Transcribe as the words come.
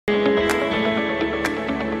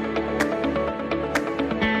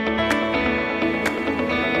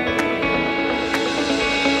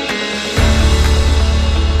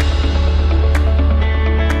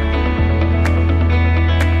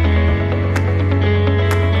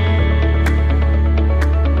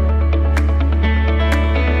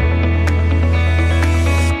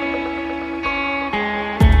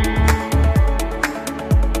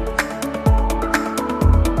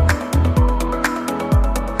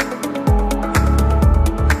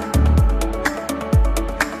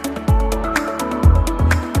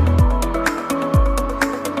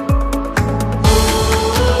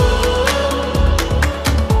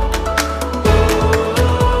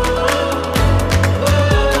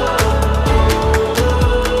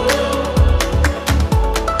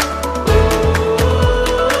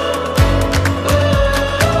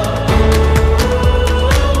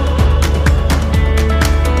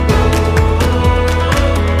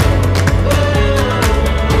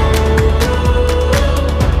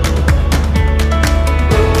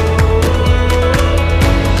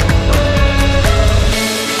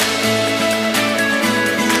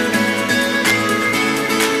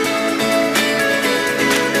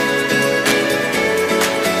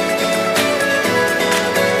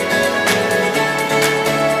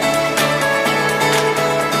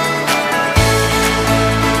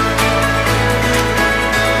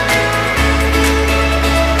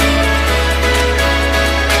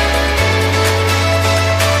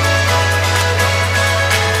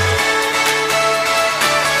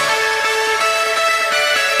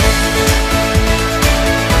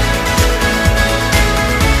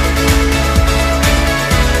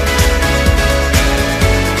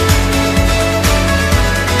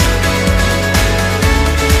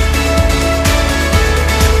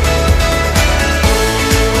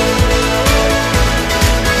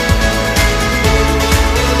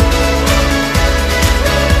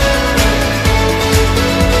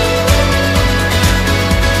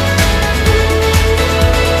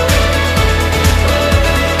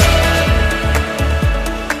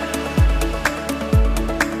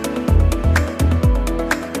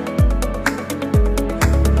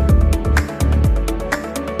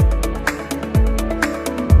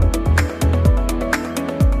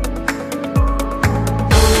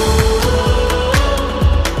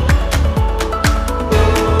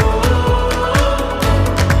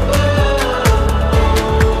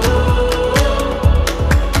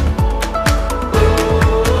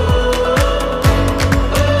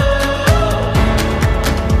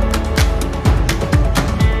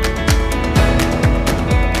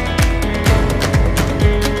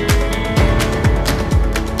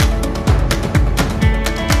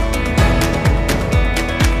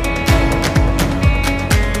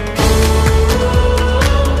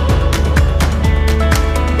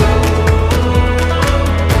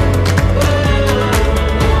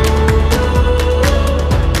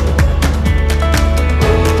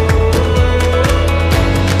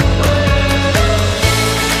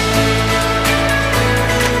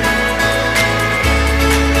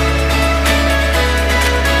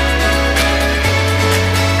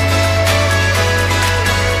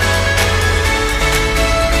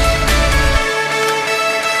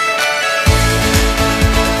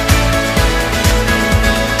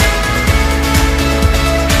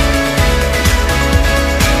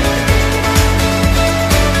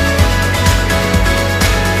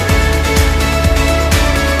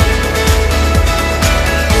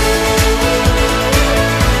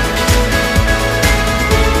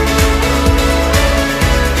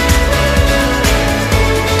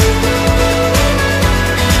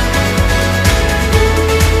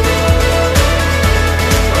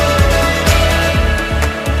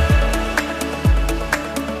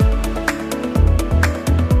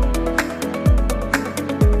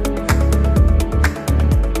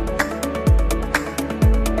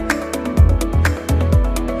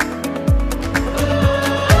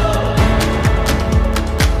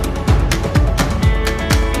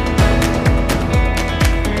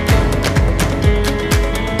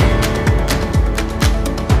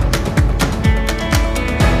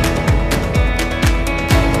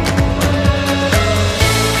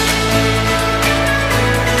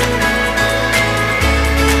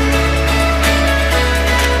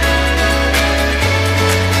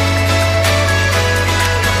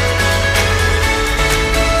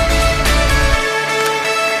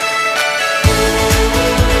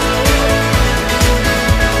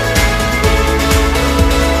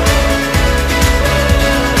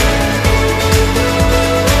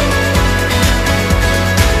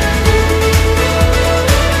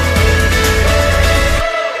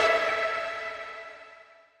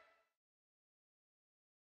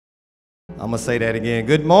I'm going to say that again.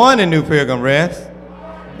 Good morning, New Pilgrim Rest.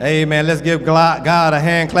 Amen. Let's give God a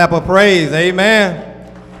hand clap of praise. Amen.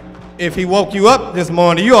 If he woke you up this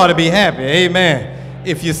morning, you ought to be happy. Amen.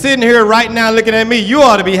 If you're sitting here right now looking at me, you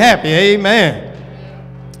ought to be happy. Amen.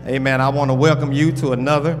 Amen. I want to welcome you to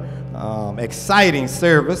another exciting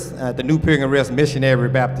service at the New Pilgrim Rest Missionary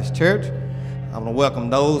Baptist Church. I'm going to welcome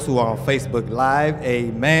those who are on Facebook Live.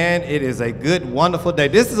 Amen. It is a good, wonderful day.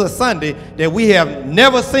 This is a Sunday that we have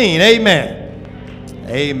never seen. Amen.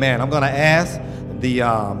 Amen. I'm going to ask the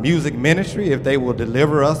music ministry if they will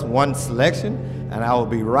deliver us one selection, and I will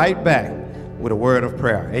be right back with a word of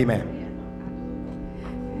prayer. Amen.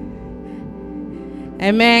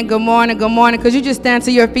 Amen. Good morning. Good morning. Could you just stand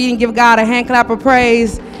to your feet and give God a hand clap of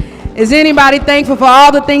praise? Is anybody thankful for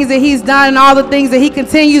all the things that he's done and all the things that he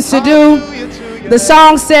continues to do? The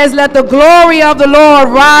song says, let the glory of the Lord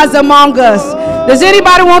rise among us. Does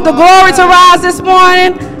anybody want the glory to rise this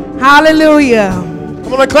morning? Hallelujah. I'm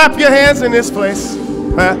going to clap your hands in this place.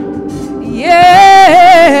 Huh? Yeah.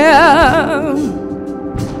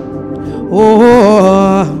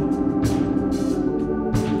 Oh.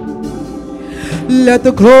 Let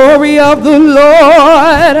the glory of the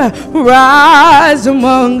Lord rise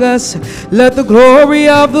among us. Let the glory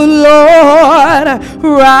of the Lord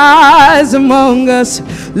rise among us.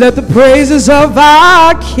 Let the praises of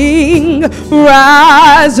our King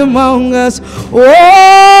rise among us.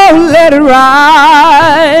 Oh, let it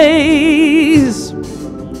rise.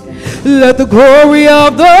 Let the glory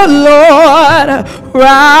of the Lord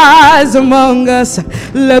rise among us.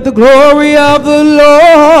 Let the glory of the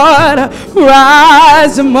Lord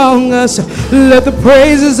rise among us. Let the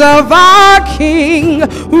praises of our King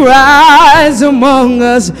rise among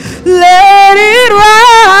us. Let it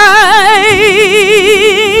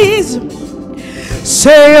rise.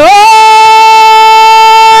 Say, oh,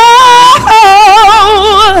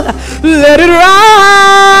 let it rise.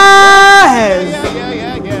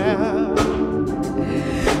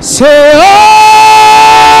 Say, oh,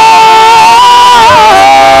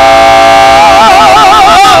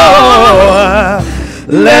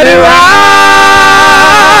 let it rise.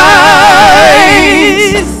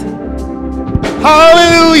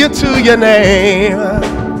 Hallelujah to your name.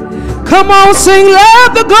 Come on, sing,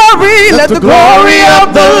 let the glory, let the glory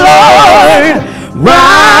of the Lord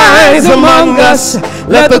rise among us.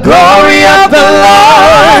 Let the glory of the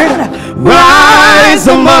Lord rise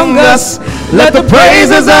among us. Let the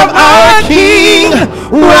praises of our King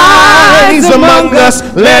rise among us.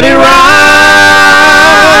 Let it rise.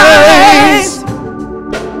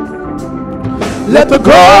 Let the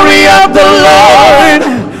glory of the Lord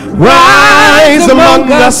rise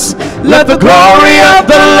among us. Let the glory of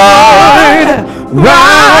the Lord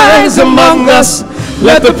rise among us.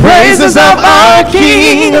 Let the praises of our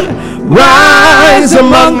King rise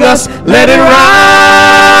among us. Let it rise.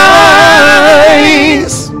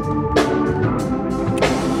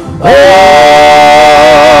 Oh,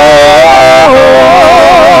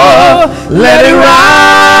 let it rise.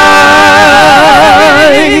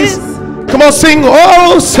 Come on, sing.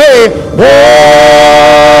 Oh, say, oh,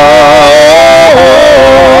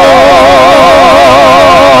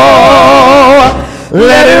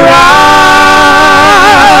 let it rise.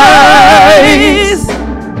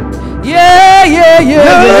 Yeah, yeah,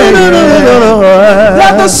 yeah.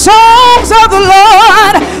 Let the songs of the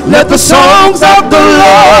Lord, let the songs of the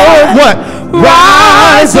Lord, what?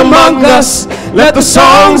 Rise among us. Let the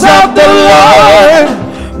songs of the Lord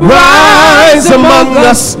rise among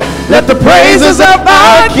us. Let the praises of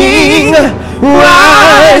our King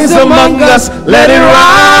rise among us. Let it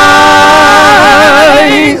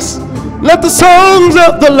rise. Let the songs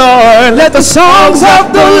of the Lord, let the songs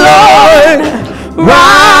of the Lord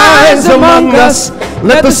rise among us.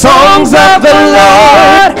 Let the songs of the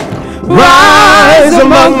Lord rise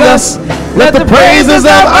among us. Let the praises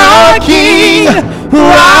of our King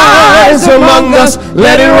rise among us.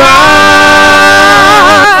 Let it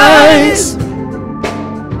rise.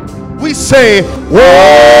 We say, whoa,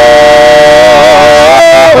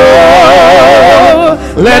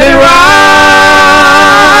 let it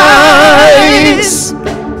rise.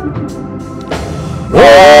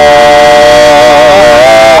 Whoa.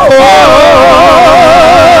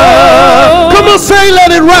 Come on, say,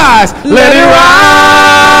 let it rise. Let it rise.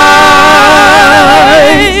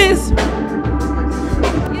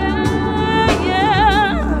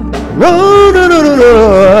 No, no, no, no,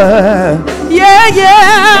 no. yeah,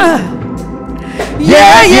 yeah.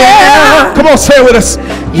 Yeah, yeah. Come on, say it with us.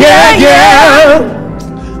 Yeah, yeah.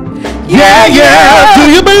 Yeah, yeah.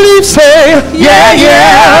 Do you believe? Say, yeah,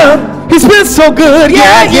 yeah. He's been so good.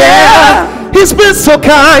 Yeah, yeah. He's been so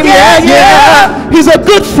kind. Yeah, yeah. He's a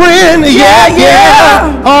good friend. Yeah,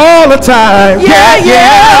 yeah. All the time. Yeah,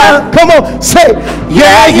 yeah. Come on, say,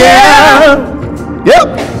 yeah, yeah. Yep.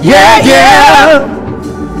 Yeah, yeah.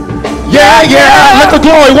 Yeah, yeah. Let the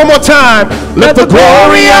glory, one more time. Let the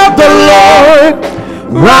glory of the Lord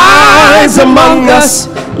rise among us.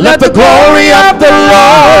 Let the glory of the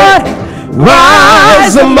Lord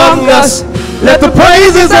rise among us. Let the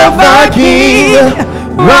praises of our King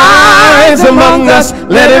rise among us.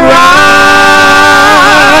 Let it rise.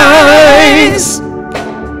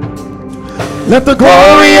 Let the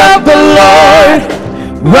glory of the Lord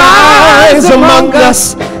rise among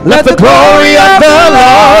us. Let the glory of the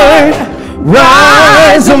Lord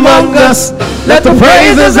rise among us. Let the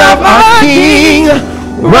praises of our King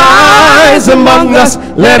rise among us.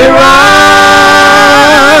 Let it rise.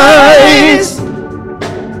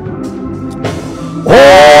 Oh,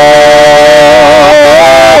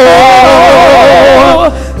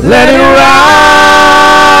 let it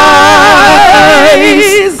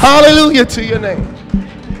rise. Hallelujah to your name.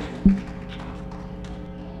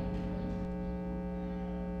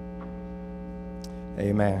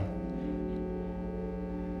 Amen.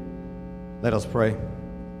 Let us pray.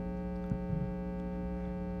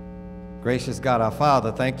 Gracious God, our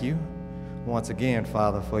Father, thank you once again,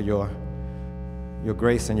 Father, for your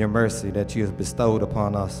grace and your mercy that you have bestowed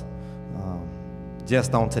upon us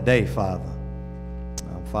just on today, Father.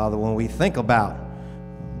 Father, when we think about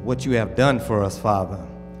what you have done for us, Father,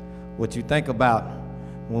 what you think about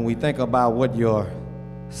when we think about what your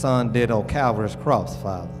Son did on Calvary's cross,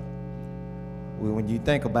 Father, when you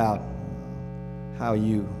think about how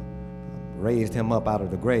you raised him up out of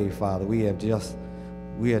the grave, Father, we are just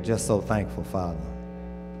so thankful, Father.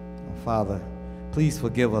 Father, please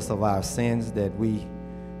forgive us of our sins that we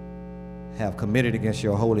have committed against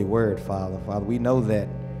your holy word, Father. Father, we know that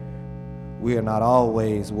we are not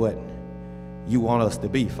always what you want us to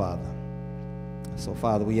be, Father. So,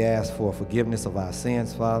 Father, we ask for forgiveness of our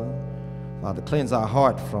sins, Father. Father, cleanse our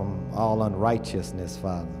heart from all unrighteousness,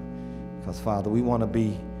 Father. Because, Father, we want to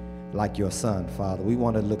be like your Son, Father. We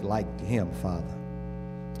want to look like him, Father.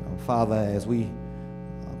 Father, as we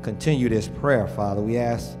continue this prayer, Father, we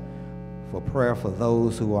ask for prayer for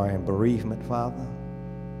those who are in bereavement, Father,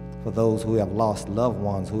 for those who have lost loved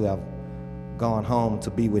ones, who have gone home to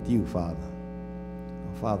be with you, Father.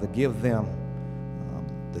 Father, give them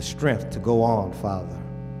the strength to go on, Father.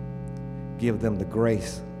 Give them the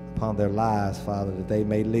grace upon their lives, Father, that they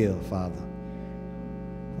may live, Father.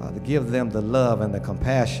 Father, give them the love and the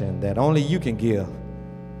compassion that only you can give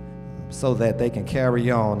so that they can carry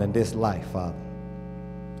on in this life, Father.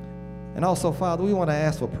 And also, Father, we want to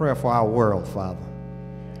ask for prayer for our world, Father.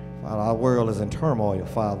 Father, our world is in turmoil,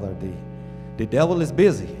 Father. The devil is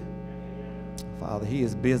busy. Father, he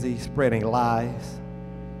is busy spreading lies.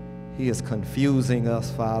 He is confusing us,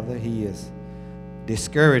 Father. He is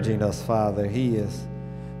discouraging us, Father. He is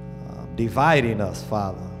dividing us,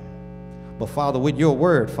 Father. But, Father, with your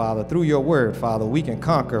word, Father, through your word, Father, we can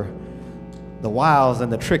conquer the wiles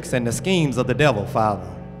and the tricks and the schemes of the devil, Father.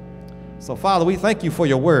 So, Father, we thank you for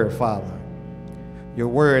your word, Father. Your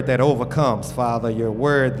word that overcomes, Father. Your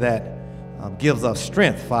word that gives us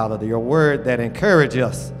strength, Father. Your word that encourages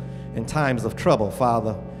us in times of trouble,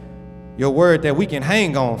 Father. Your word that we can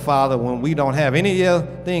hang on, Father, when we don't have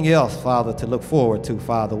anything else, Father, to look forward to,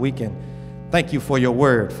 Father. We can thank you for your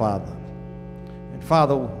word, Father. And,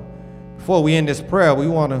 Father, before we end this prayer, we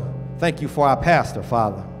want to thank you for our pastor,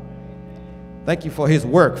 Father. Thank you for his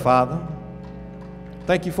work, Father.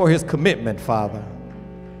 Thank you for his commitment, Father.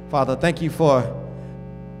 Father, thank you for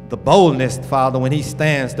the boldness, Father, when he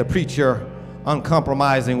stands to preach your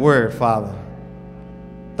uncompromising word, Father.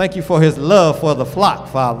 Thank you for his love for the flock,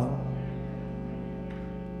 Father.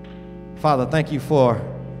 Father, thank you for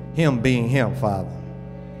him being him, Father.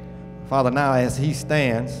 Father, now as he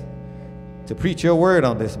stands to preach your word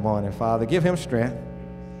on this morning, Father, give him strength.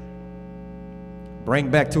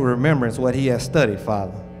 Bring back to remembrance what he has studied,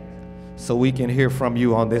 Father, so we can hear from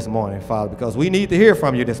you on this morning, Father, because we need to hear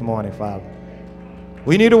from you this morning, Father.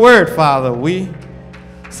 We need a word, Father.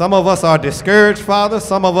 Some of us are discouraged, Father.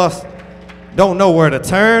 Some of us don't know where to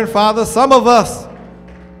turn, Father. Some of us,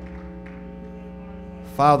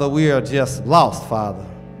 Father, we are just lost, Father.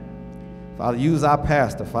 Father, use our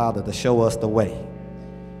pastor, Father, to show us the way.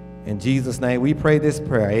 In Jesus' name, we pray this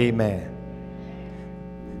prayer. Amen.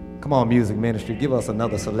 Come on, music ministry, give us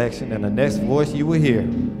another selection, and the next voice you will hear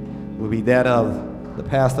will be that of the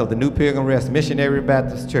pastor of the New Pilgrim Rest Missionary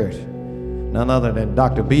Baptist Church, none other than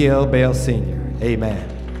Dr. B.L. Bell Sr.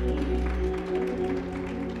 Amen.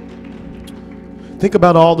 Think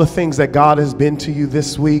about all the things that God has been to you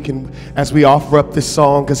this week, and as we offer up this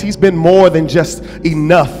song, because he's been more than just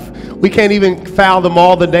enough. We can't even fathom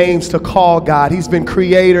all the names to call God. He's been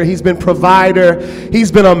creator. He's been provider.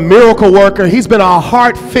 He's been a miracle worker. He's been a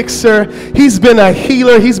heart fixer. He's been a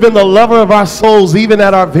healer. He's been the lover of our souls, even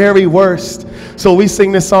at our very worst. So we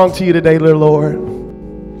sing this song to you today, dear Lord.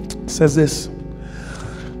 It says this.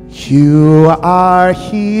 You are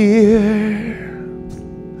here,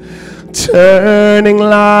 turning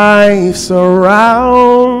lives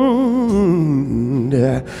around.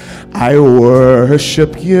 I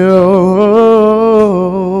worship you.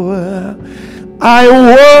 I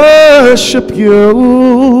worship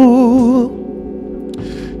you.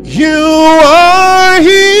 You are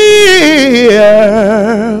here.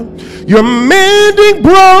 You're mending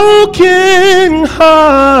broken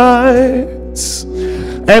hearts.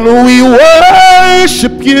 And we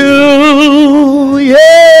worship you.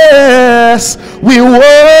 Yes, we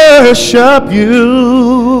worship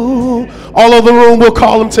you. All over the room, we'll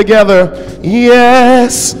call them together.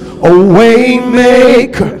 Yes, a way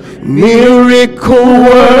maker, miracle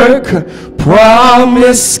worker,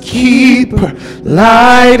 promise keeper,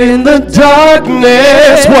 light in the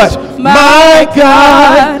darkness. What? My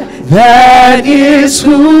God, that is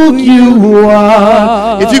who you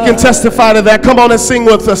are. If you can testify to that, come on and sing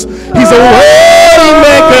with us. He's a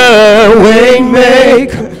way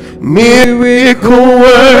maker, miracle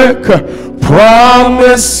worker,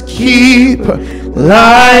 promise keeper,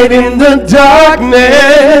 light in the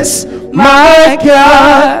darkness. My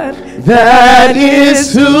God, that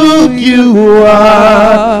is who you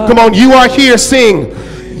are. Come on, you are here, sing.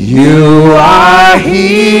 You are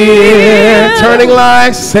here, turning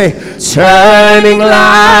lives, say, turning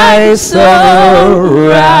lives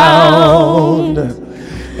around,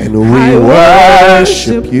 and we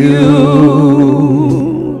worship you.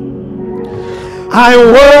 I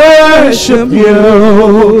worship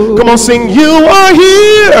you. Come on, sing. You are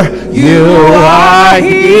here. You are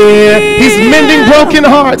here. He's mending broken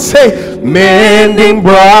hearts. Say, mending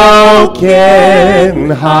broken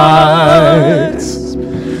hearts.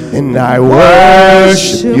 And I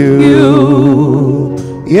worship you.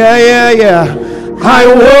 Yeah. I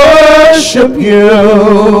worship you.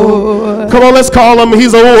 Come on, let's call him.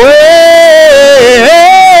 He's a way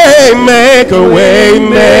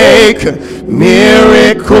maker,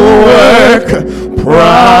 miracle worker,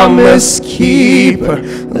 promise keeper,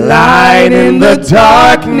 light in the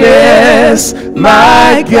darkness.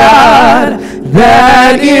 My God,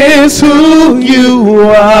 that is who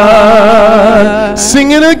you are.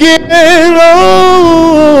 Sing it again.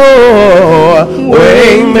 Oh,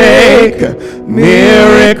 way maker,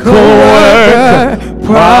 miracle worker,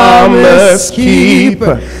 promise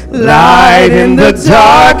keeper, light in the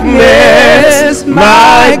darkness.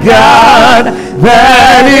 My God,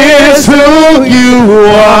 that is who you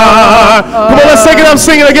are. Come on, let's take it up,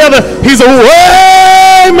 sing it together. He's a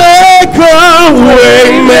way maker,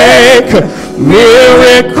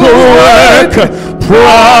 miracle worker,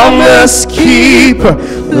 promise keeper,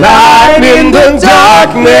 light in the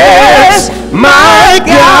darkness. My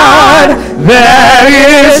God, that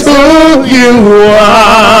is who you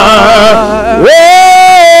are.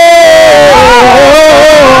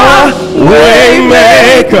 Way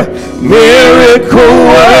maker, miracle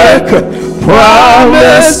worker,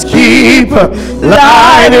 promise keeper,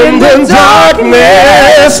 light in the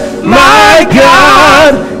darkness. My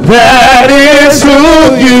God, that is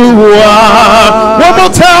who you are. One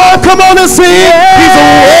more time, come on and sing. He's a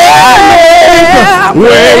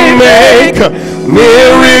way maker,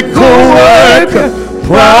 miracle worker,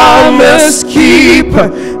 promise keeper,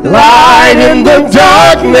 light in the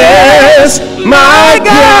darkness. My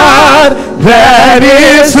God, that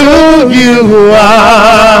is who you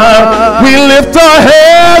are. We lift our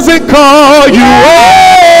hands and call you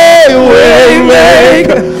way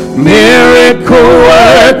maker, miracle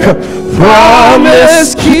worker,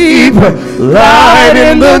 promise keeper, light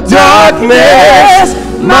in the darkness.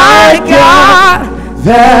 My God,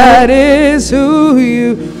 that is who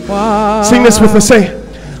you are. Sing this with us, say,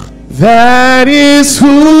 that is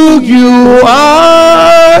who you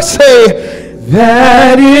are. Say,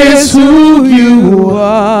 that is who you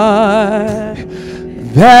are.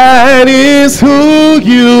 That is who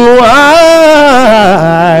you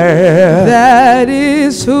are. That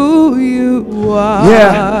is who you are.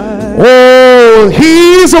 Yeah. Oh,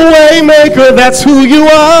 he's a way maker. That's who you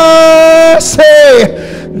are. Say,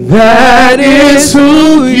 that is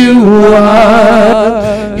who you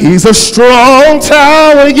are. He's a strong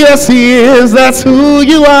tower. Yes, he is. That's who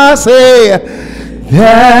you are. Say,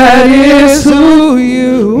 That is who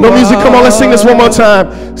you No music, come on, let's sing this one more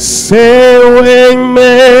time. Say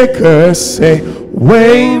waymaker, say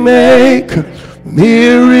waymaker,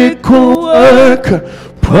 miracle worker,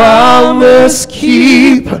 promise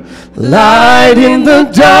keeper, light in the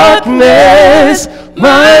darkness,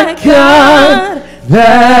 my God,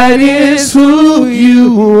 that is who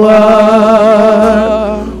you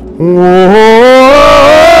are. Oh,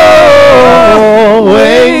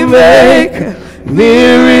 waymaker,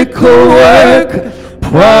 miracle worker,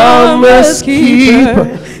 promise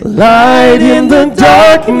keeper, light in the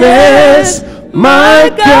darkness, my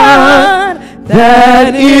God,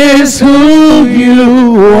 that is who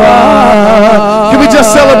you are. Can we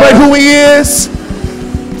just celebrate who he is?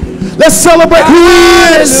 Let's celebrate who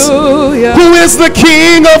he is. Who is the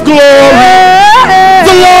King of glory,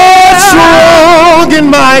 the Lord strong and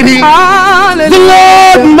mighty, the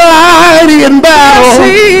Lord mighty in battle.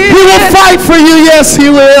 He will fight for you, yes he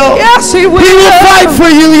will. Yes, he will. He will fight for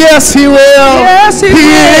you, yes he will. Yes, he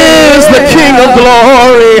is the King of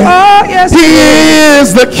glory. Oh, yes, he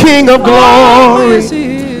is the King of glory. Oh, yes,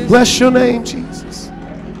 he is. Bless your name, Jesus.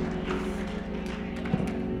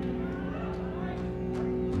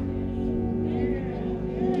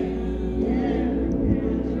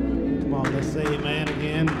 Come on, let's say amen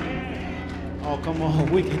again. Oh, come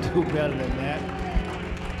on, we can do better than that.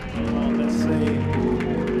 Come on, let's say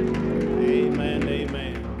amen,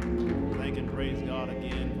 amen. Thank and praise God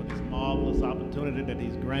again for this marvelous opportunity that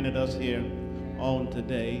he's granted us here on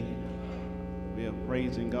today. We are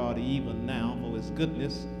praising God even now for his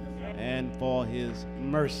goodness and for his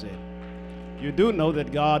mercy. You do know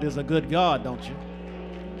that God is a good God, don't you?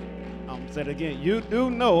 I'm going to say it again. You do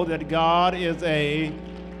know that God is a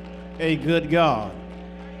good God.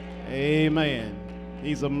 Amen.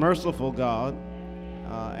 He's a merciful God,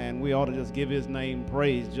 and we ought to just give his name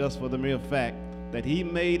praise just for the mere fact that he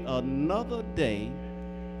made another day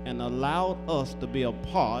and allowed us to be a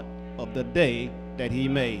part of the day that he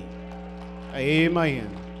made. Amen.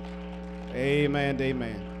 Amen.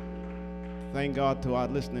 Amen. Thank God to our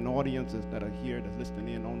listening audiences that are here, that's listening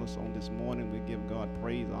in on us on this morning. We give God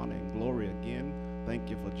praise, honor, and glory again. Thank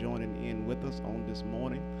you for joining in with us on this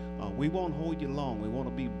morning. We won't hold you long. We want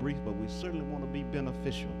to be brief, but we certainly want to be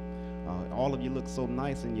beneficial. All of you look so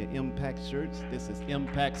nice in your Impact shirts. This is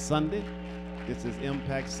Impact Sunday. This is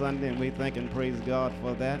Impact Sunday, and we thank and praise God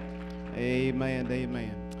for that. Amen.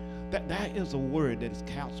 Amen. That is a word that is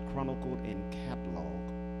couched, chronicled, and cataloged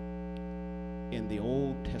in the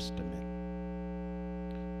Old Testament.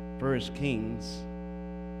 1 Kings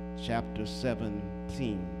chapter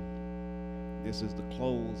 17. This is the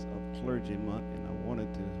close of Clergy Month, and I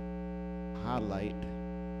wanted to highlight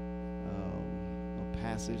a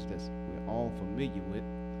passage that we're all familiar with,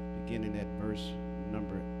 beginning at verse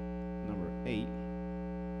number 8.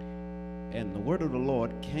 And the word of the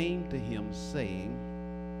Lord came to him, saying,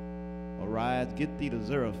 Arise, get thee to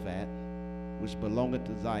Zarephath, which belongeth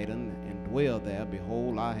to Zidon, and dwell there.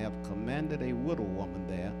 Behold, I have commanded a widow woman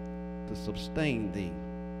there to sustain thee.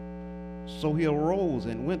 So he arose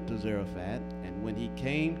and went to Zarephath, and when he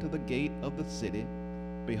came to the gate of the city,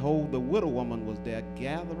 behold, the widow woman was there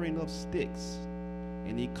gathering of sticks.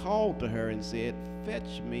 And he called to her and said,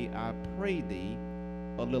 Fetch me, I pray thee,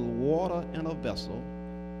 a little water in a vessel,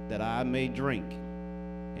 that I may drink.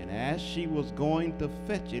 And as she was going to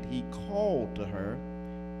fetch it, he called to her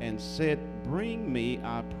and said, Bring me,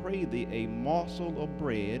 I pray thee, a morsel of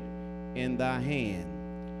bread in thy hand.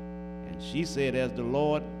 And she said, As the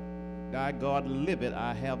Lord thy God liveth,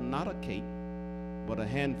 I have not a cake, but a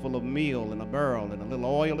handful of meal in a barrel, and a little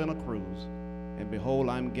oil in a cruse. And behold,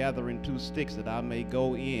 I'm gathering 2 sticks, that I may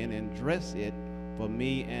go in and dress it for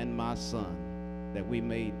me and my son, that we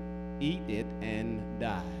may eat it and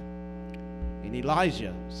die. And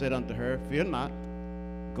Elijah said unto her, Fear not,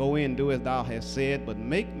 go in, do as thou hast said, but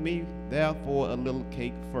make me therefore a little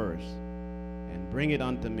cake first, and bring it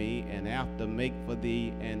unto me, and after make for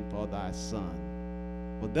thee and for thy son.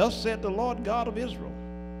 For thus said the Lord God of Israel,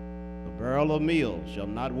 The barrel of meal shall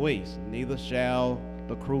not waste, neither shall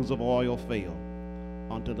the cruse of oil fail,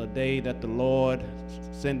 until the day that the Lord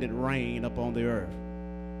sendeth rain upon the earth.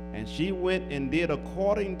 And she went and did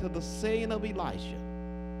according to the saying of Elisha.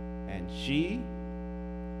 And she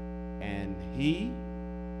and he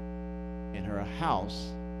and her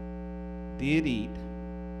house did eat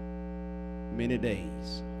many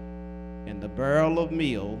days. And the barrel of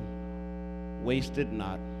meal wasted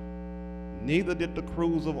not, neither did the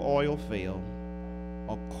cruse of oil fail,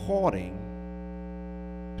 according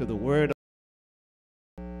to the word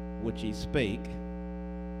which he spake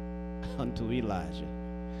unto Elijah.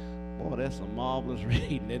 Boy, that's a marvelous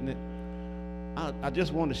reading, isn't it? I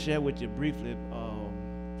just want to share with you briefly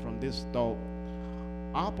from this thought.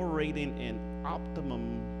 Operating in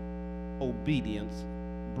optimum obedience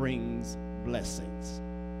brings blessings.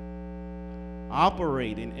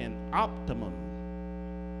 Operating in optimum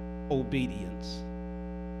obedience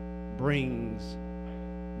brings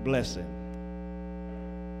blessing.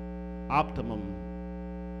 Optimum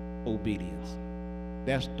obedience.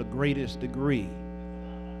 That's the greatest degree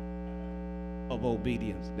of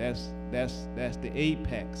obedience. That's the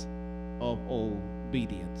apex of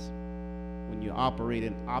obedience, when you operate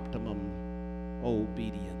in optimum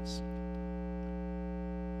obedience.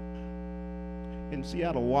 In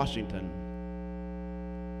Seattle, Washington,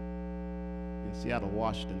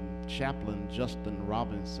 Chaplain Justin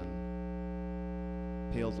Robinson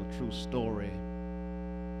tells a true story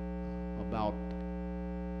about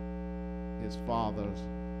his father's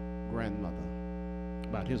grandmother,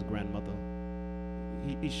 about his grandmother.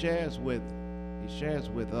 He shares with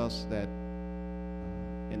us that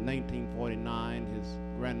in 1949 his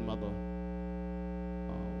grandmother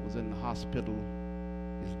was in the hospital.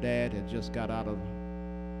 His dad had just got out of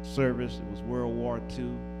service. It was World War II.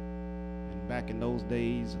 And back in those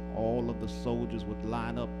days, all of the soldiers would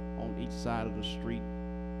line up on each side of the street,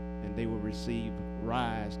 and they would receive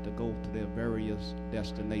rides to go to their various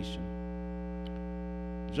destinations.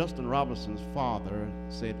 Justin Robinson's father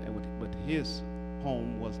said, but his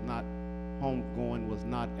homegoing was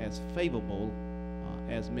not as favorable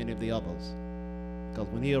as many of the others, because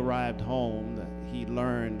when he arrived home, he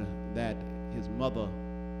learned that his mother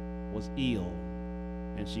was ill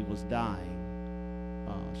and she was dying.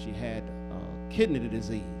 She had kidney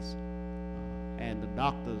disease, and the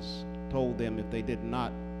doctors told them if they did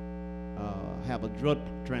not have a drug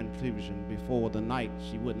transfusion before the night,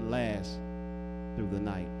 she wouldn't last through the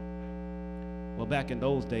night. Well, back in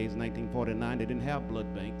those days, 1949, they didn't have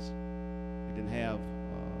blood banks. They didn't have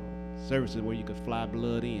services where you could fly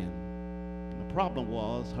blood in. And the problem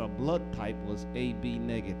was her blood type was AB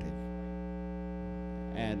negative.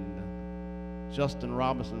 And Justin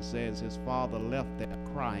Robinson says his father left there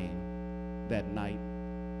crying that night,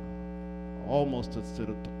 almost to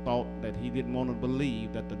the thought that he didn't want to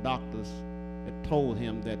believe that the doctors had told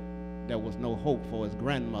him that there was no hope for his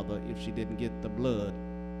grandmother if she didn't get the blood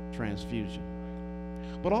transfusion.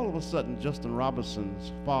 But all of a sudden, Justin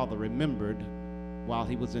Robinson's father remembered while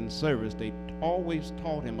he was in service, they always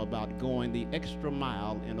taught him about going the extra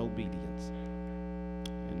mile in obedience.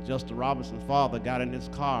 And Justin Robinson's father got in his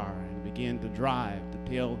car and began to drive to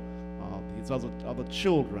tell his other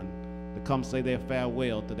children to come say their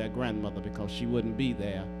farewell to their grandmother, because she wouldn't be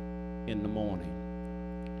there in the morning.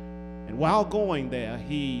 And while going there,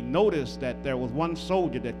 he noticed that there was one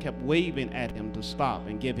soldier that kept waving at him to stop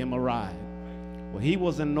and give him a ride. Well, he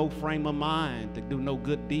was in no frame of mind to do no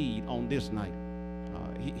good deed on this night.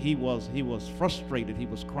 He was frustrated. He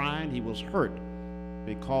was crying. He was hurt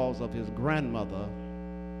because of his grandmother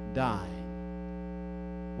dying.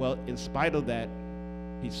 Well, in spite of that,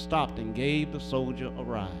 he stopped and gave the soldier a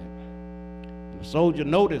ride. And the soldier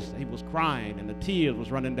noticed he was crying and the tears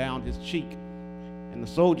was running down his cheek. And the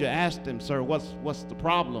soldier asked him, "Sir, what's the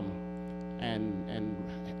problem?" And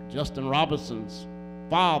Justin Robinson's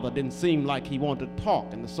father didn't seem like he wanted to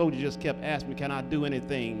talk. And the soldier just kept asking me, "Can I do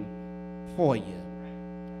anything for you?"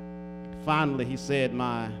 Finally, he said,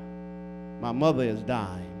 my mother is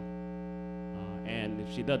dying. And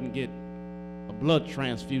if she doesn't get a blood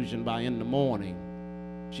transfusion by in the morning,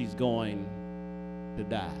 she's going to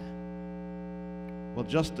die. Well,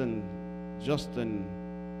 Justin's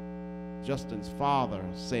father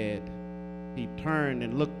said, he turned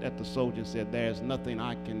and looked at the soldier and said, "There's nothing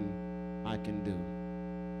I can do."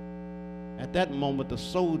 At that moment, the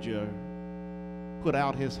soldier put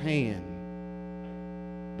out his hand,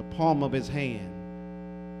 the palm of his hand.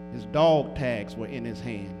 His dog tags were in his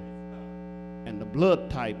hand, and the blood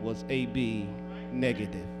type was AB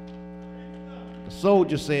negative. The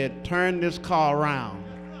soldier said, "Turn this car around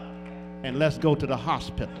and let's go to the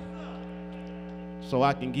hospital so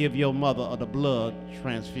I can give your mother the blood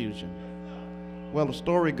transfusion." Well, the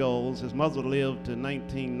story goes, his mother lived to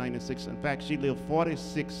 1996. In fact, she lived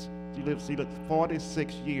 46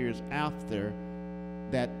 years after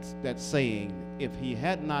that saying. If he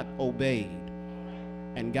had not obeyed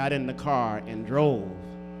and got in the car and drove,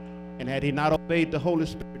 and had he not obeyed the Holy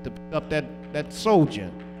Spirit to pick up that soldier,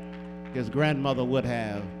 his grandmother would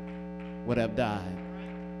have died.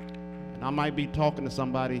 And I might be talking to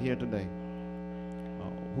somebody here today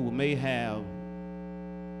who may have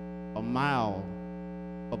a mile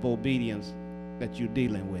of obedience that you're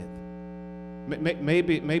dealing with.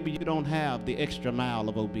 Maybe you don't have the extra mile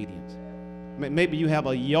of obedience. Maybe you have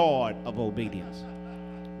a yard of obedience.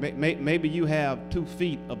 Maybe you have 2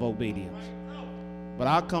 feet of obedience. But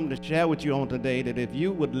I'll come to share with you on today that if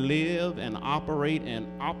you would live and operate in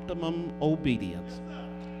optimum obedience,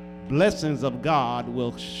 blessings of God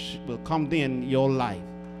will come in your life.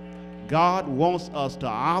 God wants us to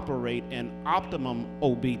operate in optimum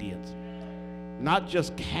obedience, not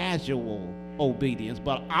just casual obedience,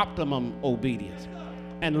 but optimum obedience.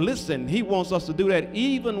 And listen, he wants us to do that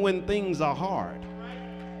even when things are hard.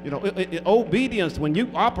 You know, obedience, when you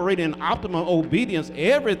operate in optimum obedience,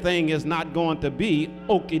 everything is not going to be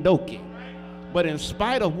okie dokie. But in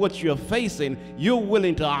spite of what you're facing, you're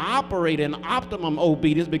willing to operate in optimum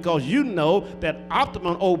obedience because you know that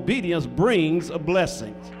optimum obedience brings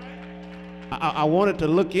blessings. I wanted to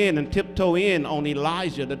look in and tiptoe in on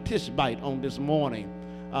Elijah the Tishbite on this morning.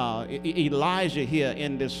 Elijah here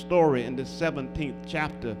in this story, in this 17th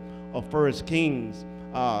chapter of 1 Kings,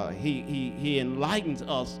 he enlightens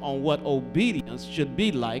us on what obedience should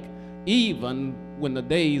be like even when the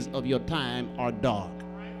days of your time are dark.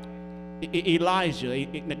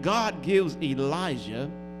 God gives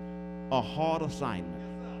Elijah a hard assignment.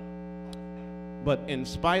 But in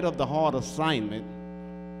spite of the hard assignment,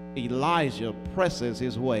 Elijah presses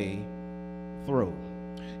his way through.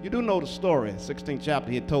 You do know the story, 16th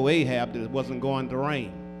chapter. He told Ahab that it wasn't going to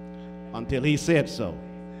rain until he said so.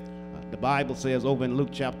 The Bible says over in Luke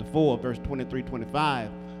chapter 4, verse 23-25,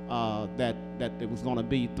 that it was going to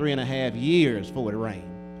be 3.5 years before it rained.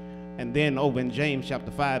 And then over in James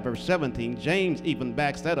chapter 5, verse 17, James even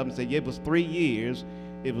backs that up and said, yeah, it was 3 years,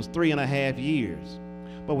 it was 3.5 years.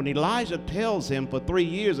 But when Elijah tells him for 3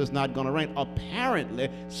 years it's not going to rain, apparently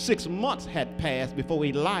 6 months had passed before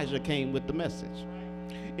Elijah came with the message.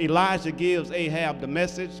 Elijah gives Ahab the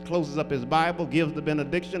message, closes up his Bible, gives the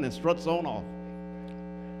benediction, and struts on off.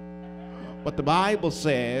 But the Bible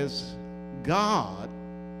says God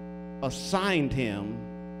assigned him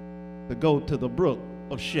to go to the brook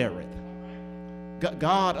of Cherith.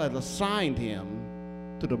 God had assigned him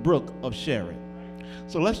to the brook of Cherith.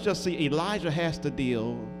 So let's just see, Elijah has to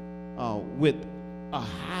deal with a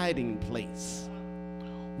hiding place.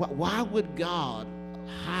 Why would God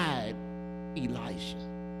hide Elijah?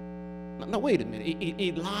 Now wait a minute.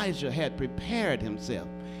 Elijah had prepared himself.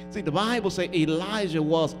 See, the Bible says Elijah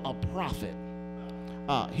was a prophet.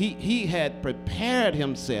 He had prepared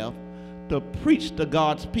himself to preach to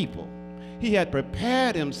God's people. He had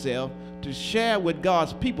prepared himself to share with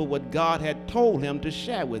God's people what God had told him to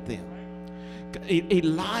share with them.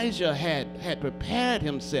 Elijah had prepared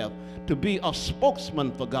himself to be a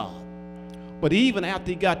spokesman for God. But even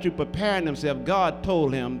after he got through preparing himself, God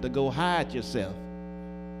told him to go hide yourself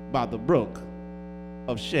by the brook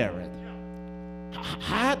of Cherith.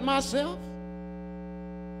 Hide myself?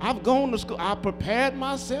 I've gone to school, I prepared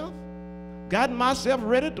myself, gotten myself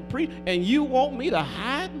ready to preach, and you want me to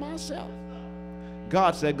hide myself?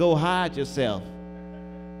 God said, go hide yourself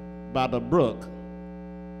by the brook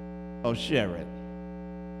of Cherith.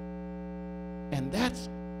 And that's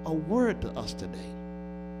a word to us today.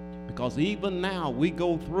 Because even now we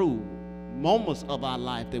go through moments of our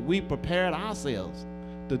life that we prepared ourselves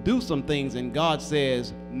to do some things, and God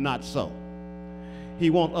says, not so. He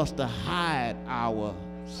wants us to hide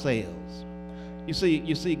ourselves. You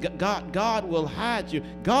see, God will hide you.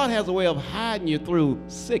 God has a way of hiding you through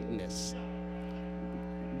sickness.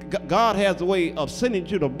 God has a way of sending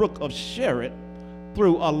you to the brook of Cherith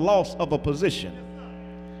through a loss of a position.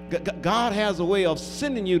 God has a way of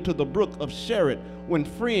sending you to the brook of Cherith when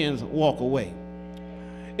friends walk away.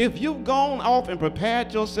 If you've gone off and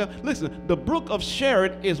prepared yourself, listen, the brook of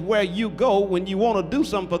Cherith is where you go when you want to do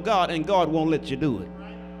something for God and God won't let you do it.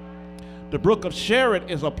 The brook of Cherith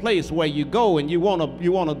is a place where you go and you want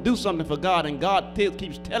to do something for God, and God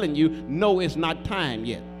keeps telling you, no, it's not time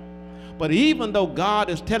yet. But even though God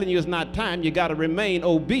is telling you it's not time, you got to remain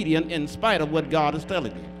obedient in spite of what God is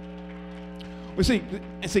telling you. We see,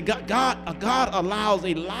 God allows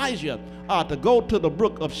Elijah to go to the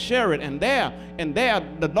brook of Cherith, and there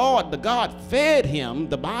the Lord, the God fed him.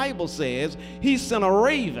 The Bible says he sent a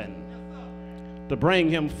raven to bring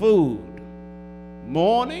him food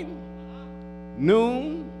morning,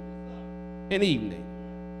 noon, and evening.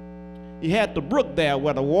 He had the brook there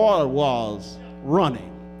where the water was running.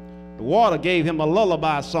 The water gave him a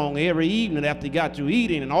lullaby song every evening after he got through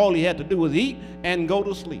eating, and all he had to do was eat and go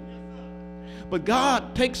to sleep. But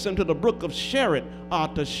God takes him to the brook of Cherith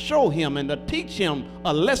to show him and to teach him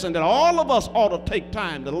a lesson that all of us ought to take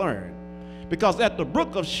time to learn. Because at the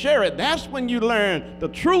brook of Cherith, that's when you learn the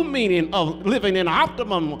true meaning of living in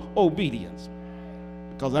optimum obedience.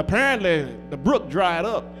 Because apparently the brook dried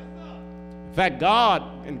up. In fact,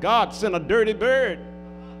 God sent a dirty bird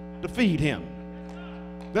to feed him.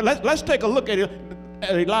 Now let's take a look at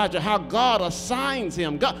Elijah, how God assigns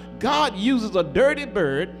him. God uses a dirty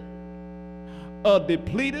bird, a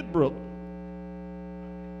depleted brook,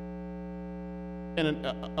 and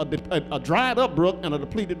a dried up brook and a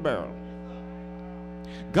depleted barrel.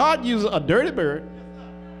 God uses a dirty bird,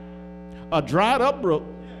 a dried up brook,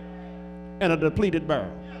 and a depleted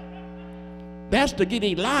barrel. That's to get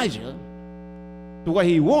Elijah to where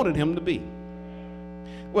he wanted him to be.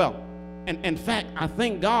 Well, and in fact, I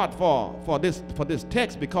thank God for this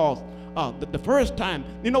text, because the first time,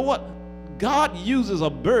 you know what? God uses a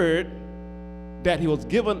bird that he was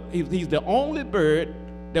given. He's the only bird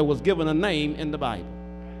that was given a name in the Bible.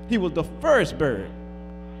 He was the first bird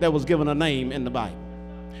that was given a name in the Bible.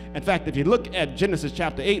 In fact, if you look at Genesis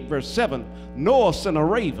chapter 8, verse 7, Noah sent a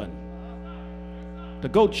raven to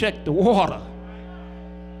go check the water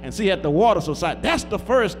and see at the water society. That's the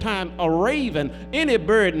first time a raven, any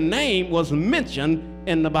bird name, was mentioned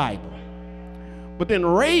in the Bible. But then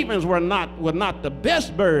ravens were not the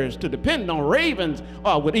best birds to depend on. Ravens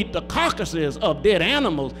would eat the carcasses of dead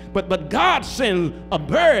animals. But God sends a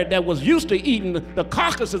bird that was used to eating the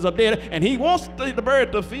carcasses of dead, and he wants the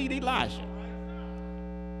bird to feed Elijah.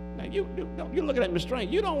 Now you looking at me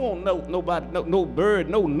strange. You don't want no bird,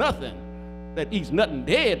 no nothing that eats nothing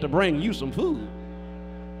dead to bring you some food.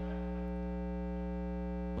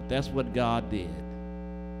 But that's what God did.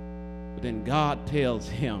 But then God tells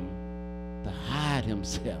him to hide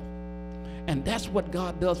himself. And that's what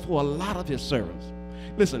God does for a lot of his servants.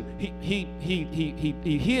 Listen, he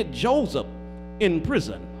hid Joseph in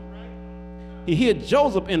prison. He hid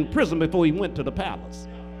Joseph in prison before he went to the palace.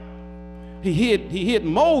 He hid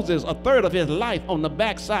Moses a third of his life on the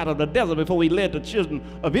backside of the desert before he led the children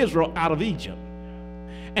of Israel out of Egypt.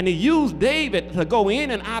 And he used David to go in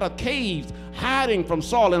and out of caves, hiding from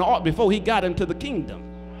Saul and all before he got into the kingdom.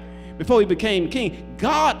 Before he became king.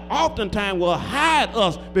 God oftentimes will hide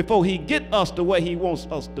us before he get us to where he wants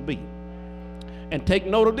us to be. And take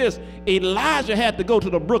note of this. Elijah had to go to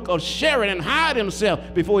the brook of Cherith and hide himself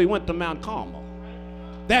before he went to Mount Carmel.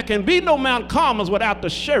 There can be no Mount Carmels without the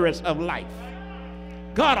Cheriths of life.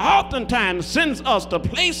 God oftentimes sends us to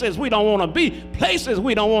places we don't want to be, places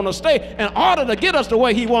we don't want to stay, in order to get us to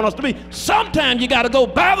where he wants us to be. Sometimes you got to go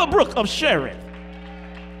by the brook of Cherith,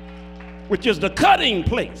 which is the cutting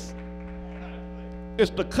place.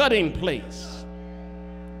 It's the cutting place.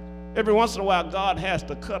 Every once in a while, God has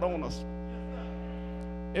to cut on us.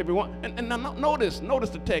 Everyone, and now notice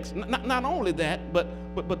the text. Not only that, but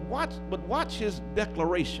watch his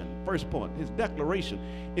declaration. First point, his declaration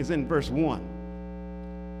is in verse 1.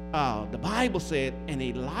 The Bible said, and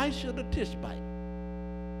Elisha the Tishbite,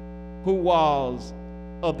 who was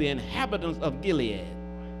of the inhabitants of Gilead,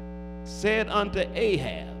 said unto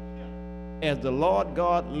Ahab, as the Lord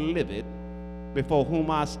God liveth, before whom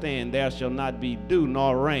I stand, there shall not be dew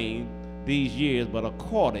nor rain these years, but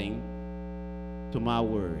according to my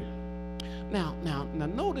word. Now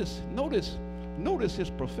notice his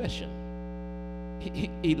profession.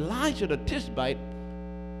 Elijah the Tishbite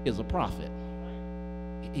is a prophet.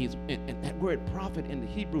 And that word prophet in the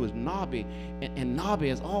Hebrew is nabi, and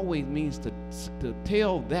nabi as always means to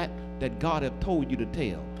tell that God have told you to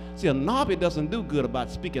tell. See, a nabi doesn't do good about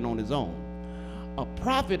speaking on his own. A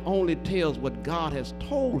prophet only tells what God has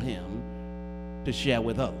told him to share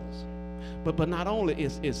with others. But not only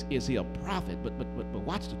is he a prophet, but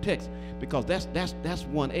watch the text, because that's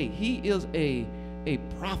 1a. He is a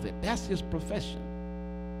prophet. That's his profession.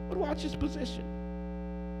 But watch his position.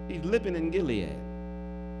 He's living in Gilead.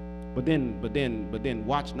 But then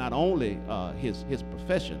watch not only his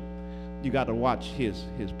profession, you got to watch his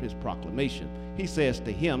proclamation. He says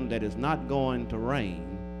to him that is not going to rain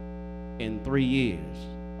in 3 years,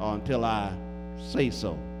 or until I say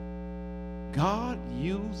so. God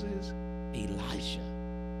uses Elisha,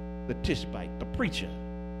 the Tishbite, the preacher,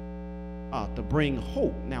 to bring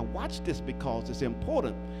hope. Now watch this, because it's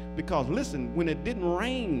important. Because listen, when it didn't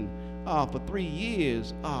rain for 3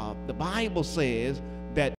 years, the Bible says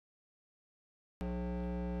that.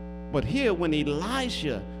 But here, when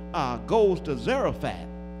Elisha goes to Zarephath,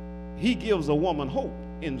 he gives a woman hope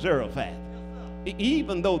in Zarephath.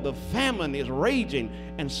 Even though the famine is raging,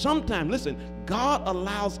 and sometimes, listen, God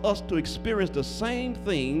allows us to experience the same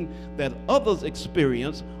thing that others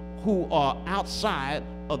experience who are outside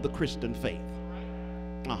of the Christian faith.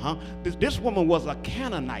 This woman was a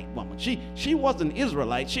Canaanite woman. She wasn't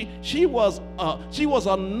Israelite. She was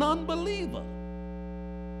a non-believer.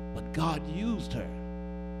 But God used her.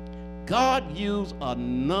 God used a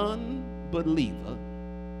non-believer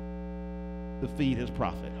to feed his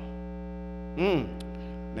prophet.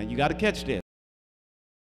 Now you got to catch this.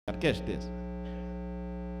 Got to catch this.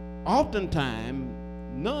 Oftentimes,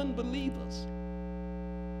 non-believers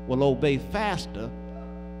will obey faster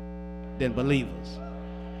than believers.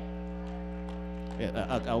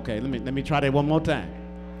 Okay, let me try that one more time.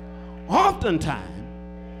 Oftentimes,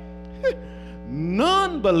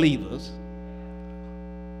 non-believers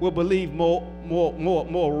will believe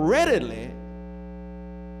more readily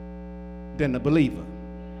than the believer.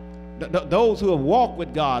 Those who have walked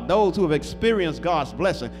with God, those who have experienced God's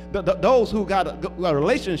blessing, those who got a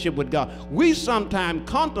relationship with God, we sometimes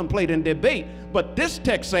contemplate and debate, but this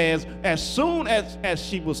text says as soon as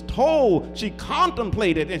she was told, she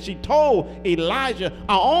contemplated and she told Elijah,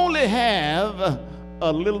 I only have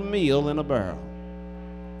a little meal in a barrel.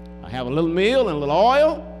 I have a little meal and a little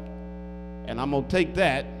oil, and I'm going to take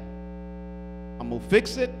that, I'm going to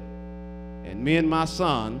fix it, and me and my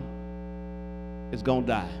son is going to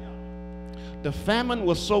die. The famine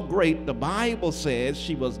was so great, the Bible says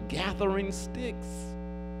she was gathering sticks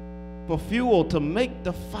for fuel to make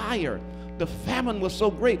the fire. The famine was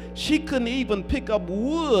so great, she couldn't even pick up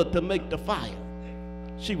wood to make the fire.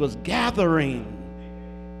 She was gathering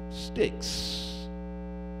sticks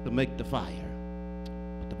to make the fire.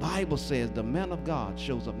 But the Bible says the man of God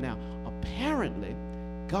shows up. Now, apparently,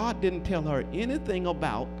 God didn't tell her anything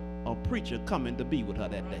about a preacher coming to be with her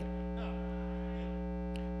that day.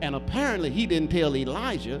 And apparently he didn't tell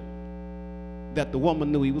Elijah that the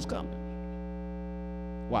woman knew he was coming.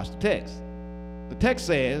 Watch the text. The text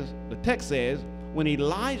says, when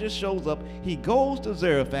Elijah shows up, he goes to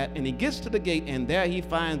Zarephath and he gets to the gate, and there he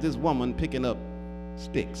finds this woman picking up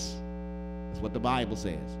sticks. That's what the Bible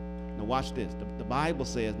says. Now watch this. The Bible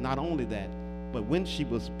says not only that, but when she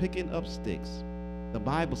was picking up sticks, the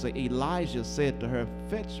Bible says Elijah said to her,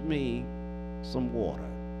 fetch me some water.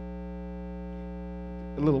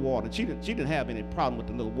 A little water. She didn't have any problem with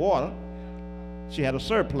the little water. She had a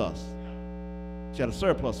surplus. She had a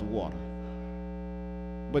surplus of water.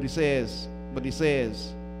 But he says,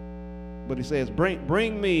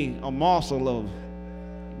 bring me a morsel of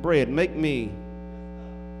bread. Make me.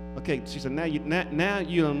 Okay, she said, now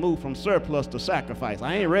you done move from surplus to sacrifice.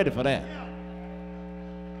 I ain't ready for that.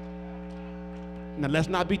 Now let's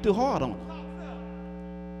not be too hard on her.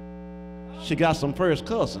 She got some first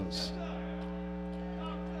cousins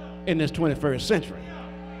in this 21st century.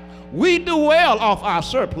 We do well off our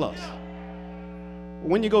surplus.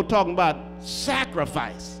 When you go talking about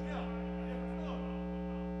sacrifice,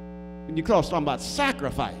 when you talking about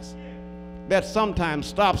sacrifice, that sometimes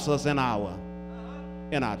stops us in our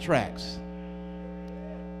tracks.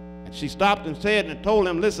 And she stopped and said and told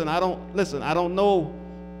him, listen, I don't know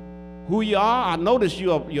who you are. I notice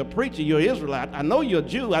you're a preacher, you're an Israelite. I know you're a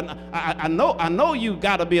Jew. I know you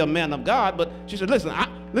got to be a man of God. But she said, listen,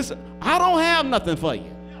 I don't have nothing for you.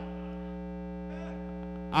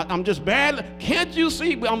 I'm just barely, can't you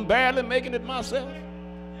see I'm barely making it myself?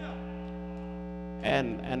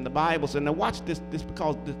 And the Bible said, now watch this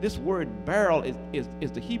because this word barrel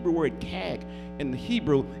is the Hebrew word kag in the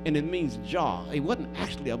Hebrew, and it means jar. It wasn't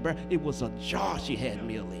actually a barrel, it was a jar she had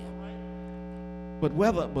meal in. But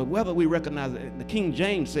whether we recognize it, the King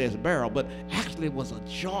James says barrel, but actually it was a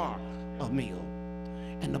jar of meal.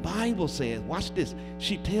 And the Bible says, watch this,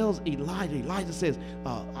 she tells Elijah says,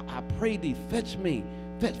 I pray thee, fetch me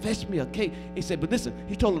a cake. He said, but listen,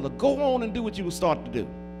 he told her to go on and do what you would start to do.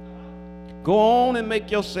 Go on and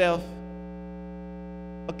make yourself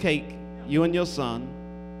a cake, you and your son.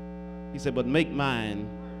 He said, but make mine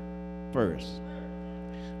first.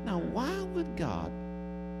 Now, why would God,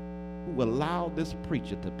 who allowed this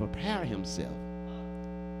preacher to prepare himself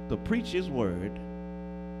to preach his word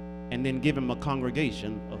and then give him a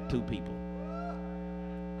congregation of 2 people?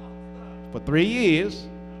 For 3 years,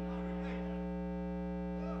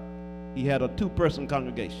 he had a 2-person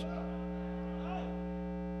congregation.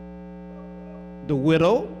 The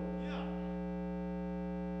widow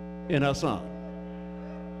and her son.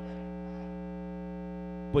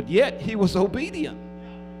 But yet he was obedient.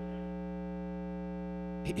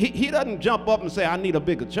 He doesn't jump up and say, I need a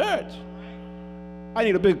bigger church. I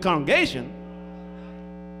need a bigger congregation.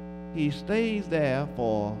 He stays there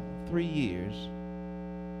for 3 years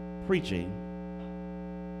preaching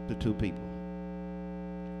to 2 people.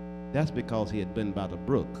 That's because he had been by the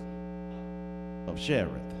brook of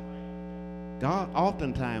Cherith. God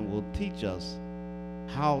oftentimes will teach us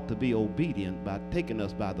how to be obedient by taking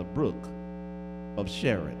us by the brook of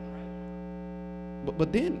Cherith.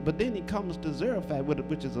 But then he comes to Zarephath,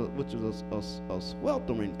 which is a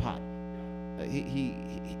sweltering pot.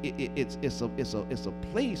 It's a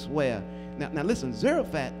place where now listen,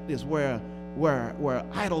 Zarephath is where where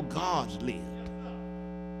idol gods lived.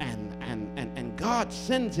 And God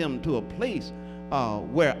sends him to a place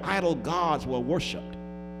where idol gods were worshipped.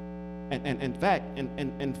 And in fact,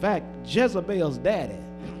 Jezebel's daddy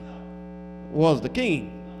was the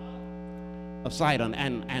king of Sidon,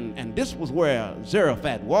 and this was where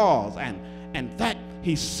Zarephath was. And in fact,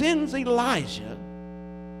 he sends Elijah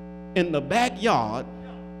in the backyard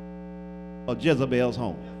of Jezebel's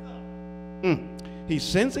home. He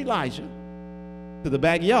sends Elijah to the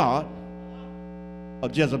backyard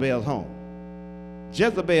of Jezebel's home.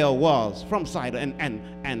 Jezebel was from Sidon,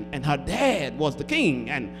 and her dad was the king,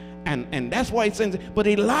 and that's why he sends it. But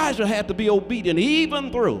Elijah had to be obedient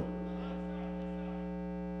even through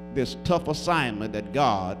this tough assignment that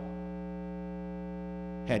God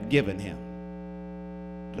had given him.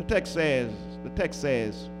 The text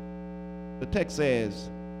says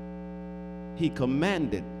he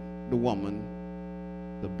commanded the woman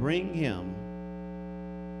to bring him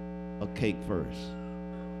a cake first.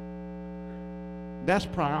 That's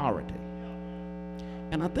priority.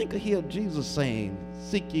 And I think I hear Jesus saying,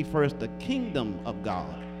 seek ye first the kingdom of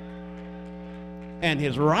God and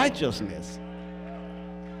his righteousness,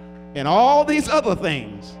 and all these other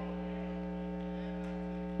things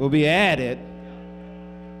will be added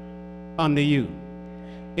unto you.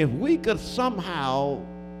 If we could somehow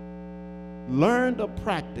learn to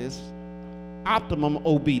practice optimum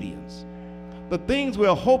obedience, the things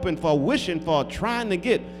we're hoping for, wishing for, trying to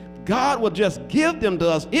get, God will just give them to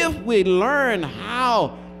us if we learn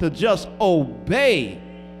how to just obey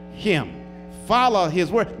him. Follow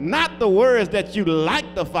his word. Not the words that you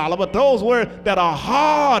like to follow, but those words that are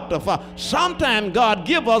hard to follow. Sometimes God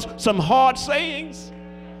give us some hard sayings.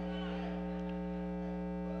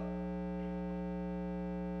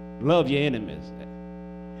 Love your enemies.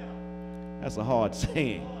 That's a hard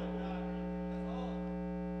saying.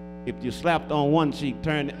 If you slapped on one cheek,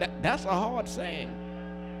 turn that's a hard saying.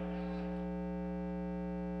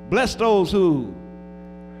 Bless those who,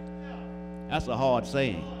 that's a hard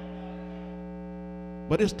saying.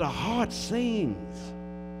 But it's the hard sayings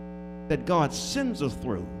that God sends us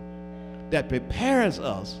through that prepares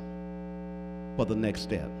us for the next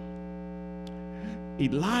step.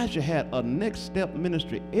 Elijah had a next step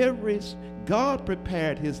ministry. God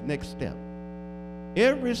prepared his next step.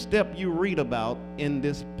 Every step you read about in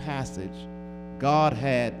this passage, God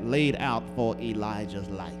had laid out for Elijah's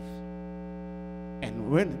life.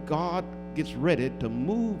 And when God gets ready to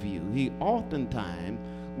move you, he oftentimes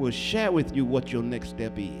will share with you what your next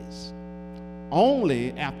step is,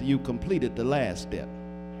 only after you completed the last step.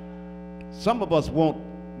 Some of us want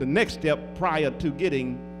the next step prior to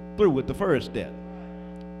getting through with the first step.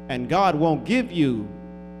 And God won't give you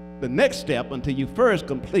the next step until you first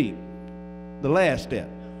complete the last step.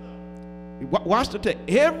 Watch the text.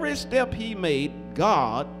 Every step he made,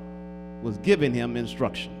 God was giving him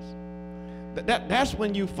instructions. That's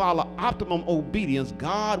when you follow optimum obedience.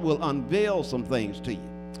 God will unveil some things to you.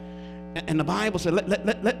 And the Bible said,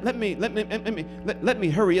 let me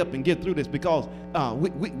hurry up and get through this, because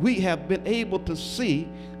we have been able to see,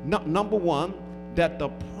 number one, that the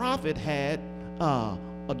prophet had a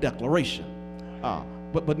declaration.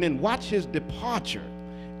 But then watch his departure.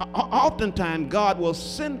 Oftentimes, God will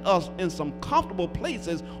send us in some comfortable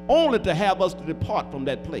places only to have us to depart from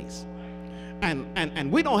that place.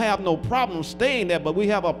 And we don't have no problem staying there, but we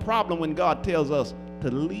have a problem when God tells us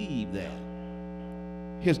to leave there.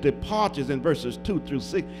 His departures in verses 2 through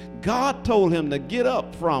 6, God told him to get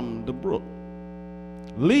up from the brook,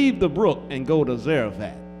 leave the brook and go to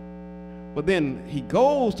Zarephath. But then he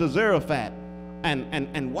goes to Zarephath,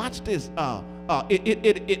 and watch this.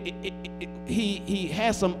 He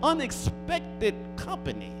has some unexpected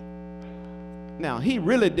company. Now, he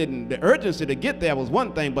really didn't, the urgency to get there was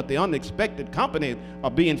one thing, but the unexpected company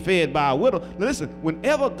of being fed by a widow. Now listen,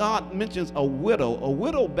 whenever God mentions a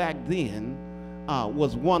widow back then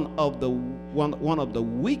was one of the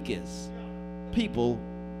weakest people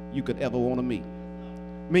you could ever want to meet.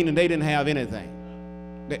 Meaning they didn't have anything.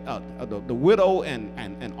 The widow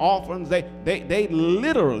and orphans, they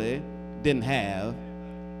literally didn't have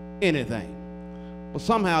anything. But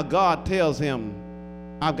somehow God tells him,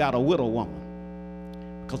 I've got a widow woman.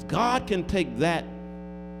 Because God can take that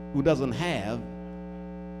who doesn't have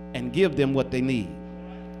and give them what they need.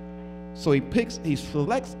 So he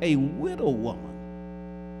selects a widow woman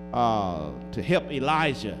to help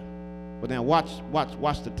Elijah. But now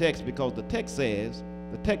watch the text, because the text says,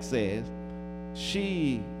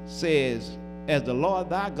 she says, as the Lord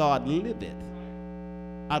thy God liveth,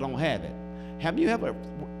 I don't have it. Have you ever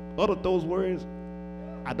uttered those words?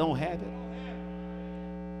 I don't have it.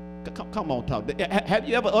 Come on, talk. Have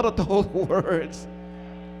you ever uttered those words?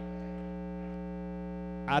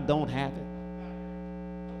 I don't have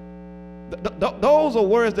it. Those are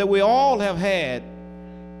words that we all have had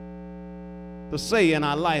to say in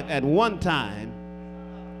our life at one time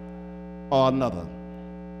or another.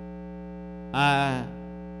 I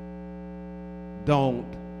don't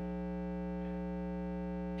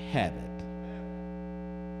have it.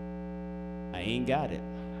 I ain't got it.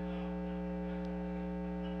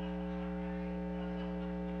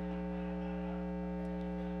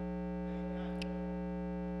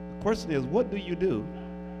 The question is, what do you do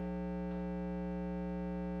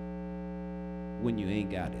when you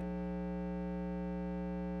ain't got it?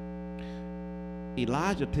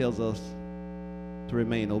 Elijah tells us to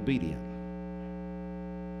remain obedient.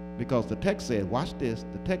 Because the text says, watch this,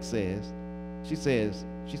 the text says, she says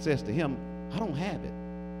to him, I don't have it.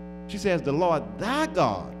 She says, the Lord thy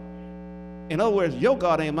God. In other words, your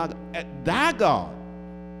God ain't my God, thy God.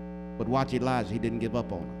 But watch Elijah, he didn't give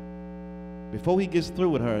up on her. Before he gets through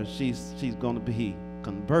with her, she's going to be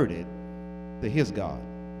converted to his God.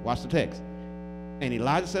 Watch the text. And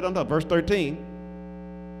Elijah said unto her, verse 13,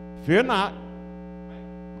 fear not,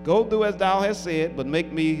 go do as thou hast said, but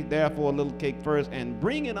make me therefore a little cake first, and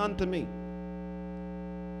bring it unto me.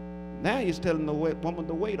 Now he's telling the woman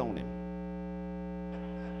to wait on him.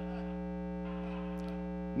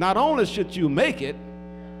 Not only should you make it,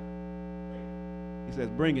 he says,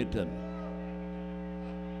 bring it to me.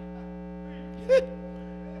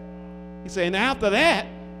 He said, and after that,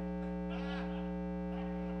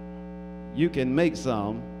 you can make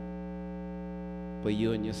some for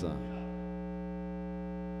you and your son.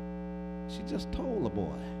 She just told the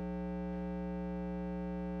boy,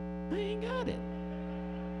 I ain't got it.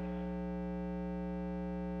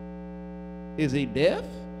 Is he deaf?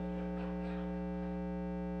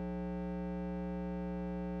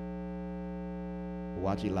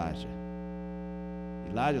 Watch Elijah.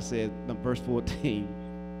 Elijah said in verse 14,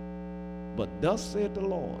 but thus said the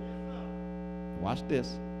Lord, watch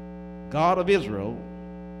this, God of Israel,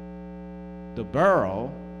 the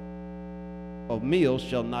barrel of meal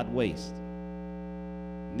shall not waste,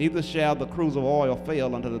 neither shall the cruse of oil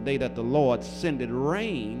fail until the day that the Lord sendeth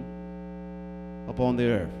rain upon the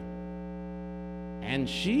earth. And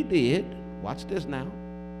she did, watch this now,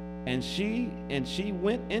 and she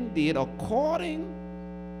went and did according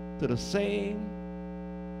to the saying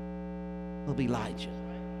of Elijah.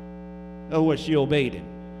 In other words, she obeyed him.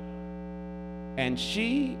 And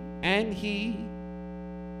she and he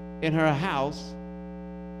in her house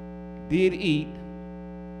did eat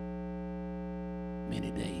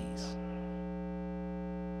many days.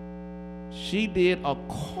 She did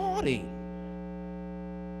according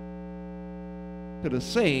to the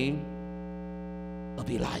saying of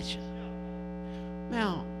Elijah.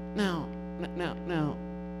 Now,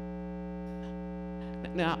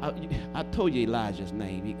 I told you Elijah's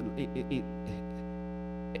name.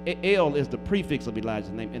 El is the prefix of Elijah's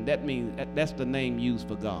name, and that means that's the name used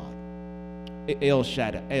for God. El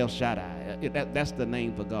Shaddai. That's the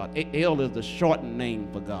name for God. El is the shortened name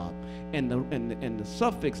for God, and the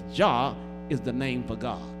suffix Jah is the name for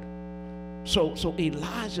God. So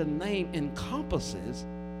Elijah's name encompasses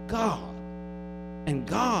God, and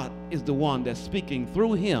God is the one that's speaking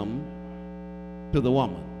through him to the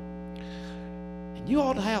woman. And you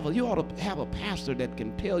ought to have a pastor that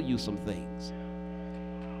can tell you some things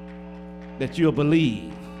that you'll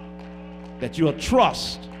believe, that you'll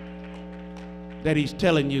trust, that he's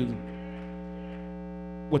telling you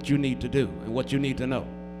what you need to do and what you need to know.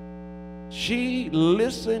 She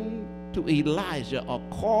listened to Elijah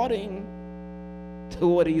according to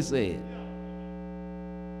what he said.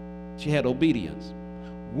 She had obedience.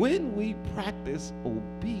 When we practice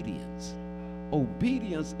obedience,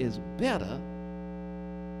 obedience is better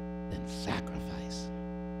than sacrifice.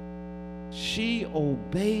 She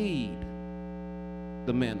obeyed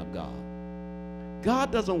the man of God.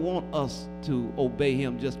 God doesn't want us to obey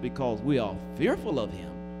him just because we are fearful of him.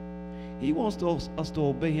 He wants us to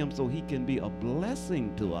obey him so he can be a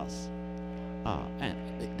blessing to us.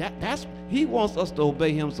 He wants us to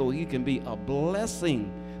obey him so he can be a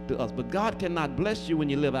blessing to us. But God cannot bless you when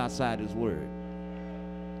you live outside his word.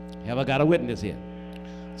 Have I got a witness here?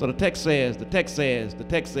 So the text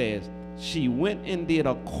says, she went and did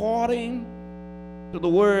according to the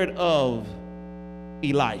word of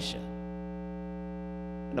Elisha.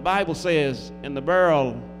 And the Bible says, and the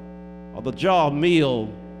barrel or the jar of meal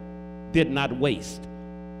did not waste.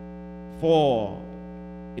 For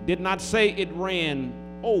it did not say it ran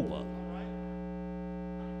over.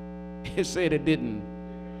 It said it didn't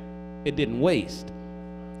waste.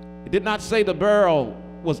 It did not say the barrel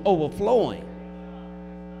was overflowing.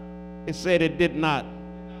 It said it did not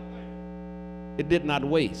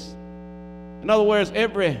waste. In other words,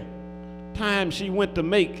 every time she went to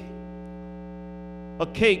make a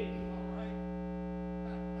cake,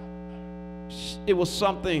 it was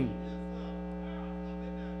something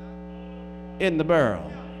in the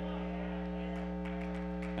barrel.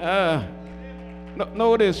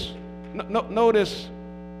 Notice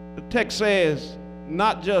the text says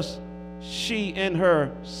not just she and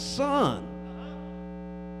her son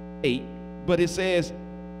ate, but it says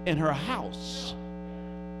in her house,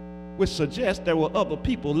 which suggests there were other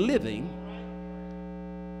people living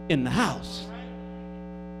in the house.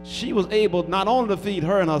 She was able not only to feed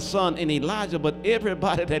her and her son and Elijah, but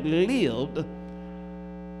everybody that lived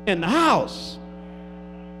in the house.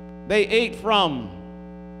 They ate from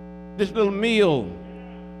this little meal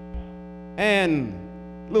and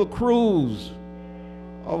little cruise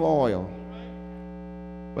of oil.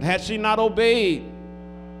 But had she not obeyed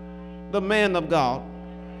the man of God,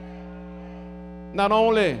 not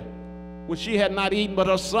only would she have not eaten, but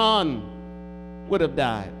her son would have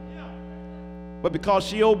died. But because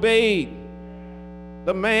she obeyed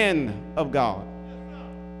the man of God,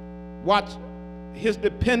 watch, his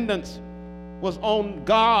dependence was on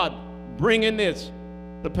God bringing this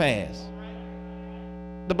to pass.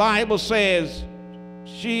 The Bible says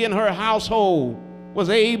she and her household was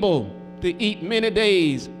able to eat many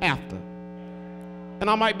days after. And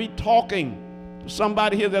I might be talking to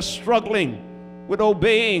somebody here that's struggling with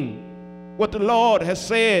obeying what the Lord has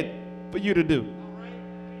said for you to do.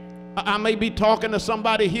 I may be talking to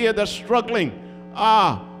somebody here that's struggling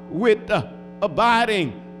with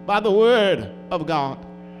abiding by the word of God.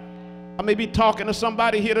 I may be talking to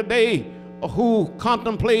somebody here today who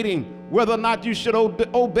contemplating whether or not you should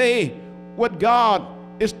obey what God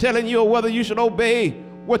is telling you, or whether you should obey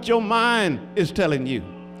what your mind is telling you.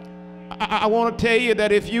 I want to tell you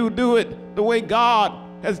that if you do it the way God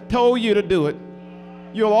has told you to do it,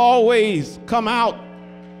 you'll always come out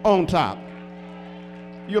on top.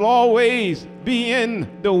 You'll always be in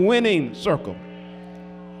the winning circle.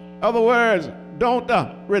 In other words, don't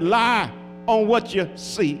rely on what you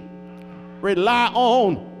see. Rely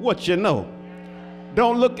on what you know.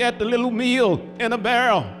 Don't look at the little meal in a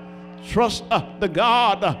barrel. Trust the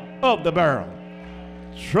God of the barrel.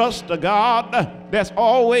 Trust the God that's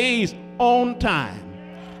always on time.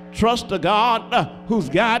 Trust the God who's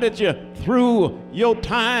guided you through your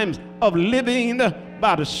times of living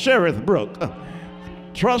by the Cherith Brook.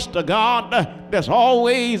 Trust the God that's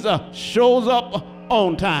always shows up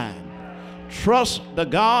on time. Trust the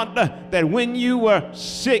God that when you were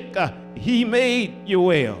sick, he made you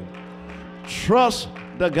well. Trust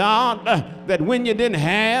the God that when you didn't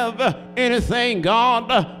have anything,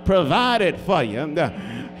 God provided for you.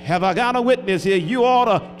 Have I got a witness here? You ought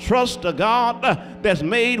to trust the God that's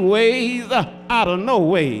made ways out of no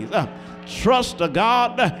ways. Trust the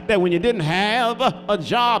God that when you didn't have a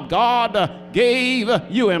job, God gave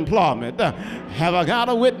you employment. Have I got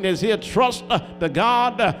a witness here? Trust the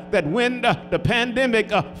God that when the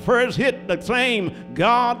pandemic first hit, the same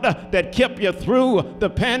God that kept you through the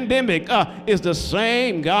pandemic is the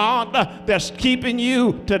same God that's keeping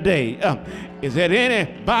you today. Is there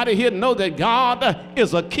anybody here know that God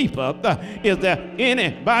is a keeper? Is there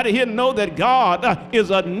anybody here know that God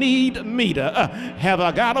is a need meter? Have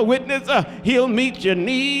I got a witness? He'll meet your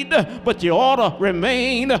need, but you ought to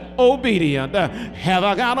remain obedient. Have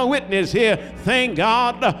I got a witness here? Thank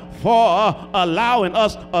God for allowing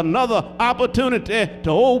us another opportunity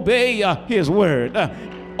to obey his word.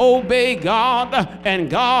 Obey God, and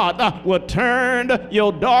God will turn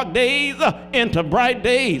your dark days into bright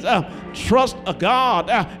days. Trust God,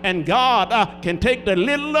 and God can take the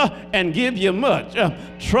little and give you much.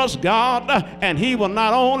 Trust God, and he will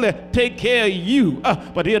not only take care of you,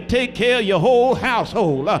 but he'll take care of your whole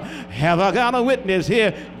household. Have I got a witness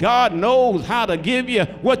here? God knows how to give you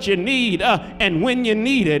what you need and when you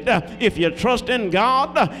need it. If you trust in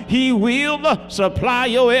God, he will supply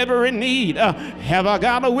your every need. Have I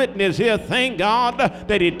got a witness here? Thank God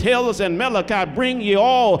that he tells us in Malachi, bring ye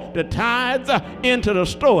all the tithes into the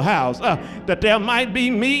storehouse, that there might be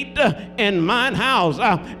meat in mine house.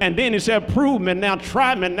 And then he said, prove me now,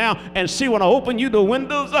 try me now, and see when I open you the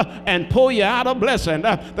windows and pour you out a blessing,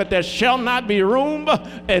 that there shall not be room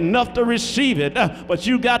enough to receive it. But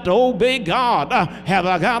you got to obey God. Have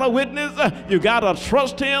I got a witness? You got to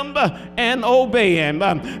trust him and obey him.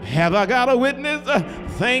 Have I got a witness?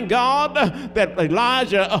 Thank God that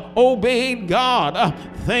Elijah obeyed God.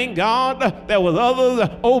 Thank God there was others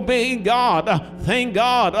obeying God. Thank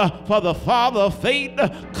God for the father of faith.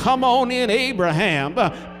 Come on in, Abraham.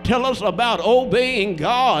 tell us about obeying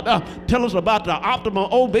God. Tell us about the optimum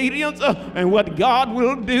obedience and what God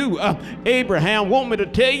will do. Abraham want me to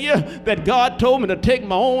tell you that God told me to take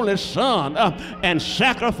my only son and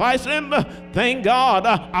sacrifice him. Thank God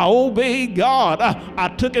I obeyed God. I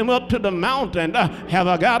took him up to the mountain. Have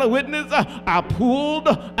I got a witness? I pulled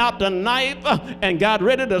out the knife and got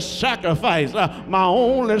ready to sacrifice my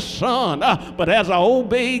only son. But as I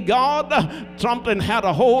obeyed God, something had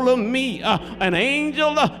a hold of me. An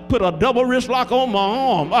angel put a double wrist lock on my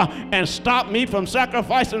arm and stopped me from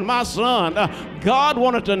sacrificing my son. God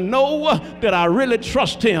wanted to know that I really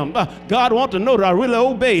trust him. God wanted to know that I really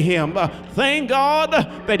obey him. Thank God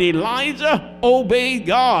that Elijah obeyed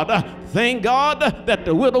God. Thank God that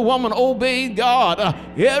the widow woman obeyed God.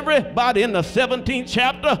 Everybody in the 17th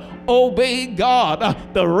chapter obeyed God.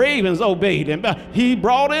 The ravens obeyed him. He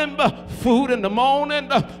brought him food in the morning,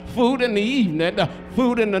 food in the evening,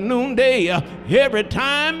 food in the noonday. Every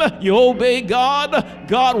time you obey God,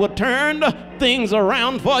 God will turn things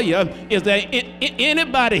around for you. Is there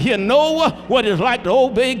anybody here know what it's like to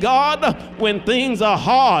obey God when things are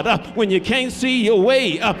hard, when you can't see your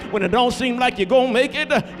way, when it don't seem like you're gonna make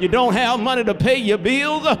it, you don't have money to pay your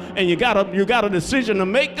bills, and you got a decision to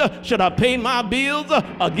make? Should I pay my bills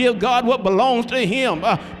or give God what belongs to him?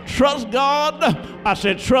 Trust God. I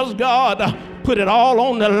said trust God. Put it all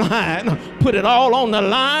on the line. Put it all on the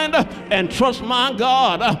line and trust my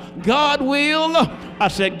God. God will. I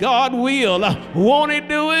said, God will. Won't he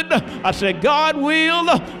do it? I said, God will.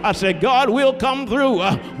 I said, God will come through.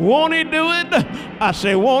 Won't he do it? I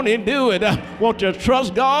said, won't he do it? Won't you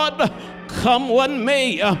trust God? Come what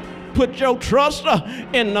may. Put your trust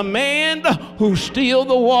in the man who steals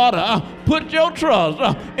the water. Put your trust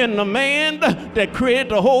in the man that created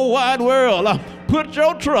the whole wide world. Put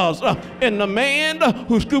your trust in the man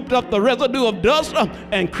who scooped up the residue of dust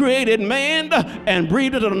and created man and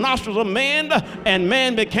breathed into the nostrils of man, and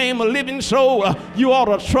man became a living soul. You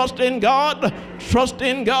ought to trust in God. Trust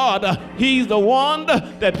in God. He's the one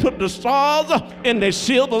that put the stars in their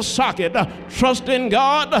silver socket. Trust in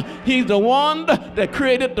God. He's the one that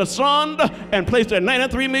created the sun and placed it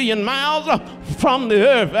 93 million miles from the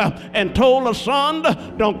earth and told the sun,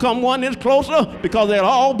 don't come 1 inch closer because they'll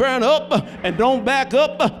all burn up, and don't back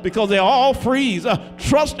up because they'll all freeze.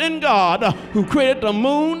 Trust in God who created the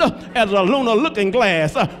moon as a lunar looking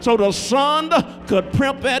glass so the sun could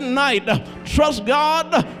primp at night. Trust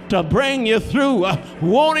God to bring you through.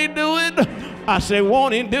 Won't he do it? I say,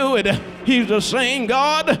 won't he do it? He's the same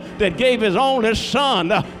God that gave his only son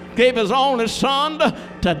to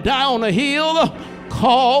die on a hill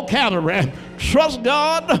called Calvary. Trust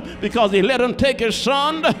God because he let him take his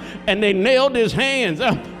son and they nailed his hands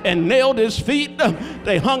and nailed his feet.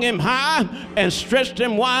 They hung him high and stretched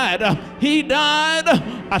him wide. He died.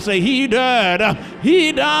 I say he died.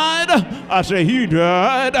 He died. I say he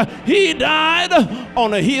died. He died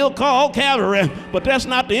on a hill called Calvary. But that's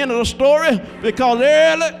not the end of the story, because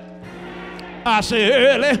early, I say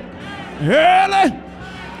early,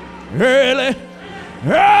 early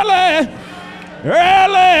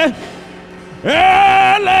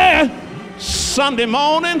Sunday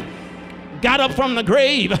morning, got up from the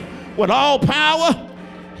grave with all power,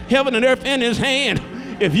 heaven and earth in his hand.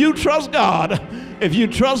 If you trust God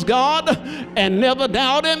and never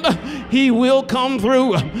doubt him, he will come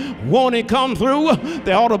through. Won't he come through?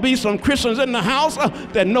 There ought to be some Christians in the house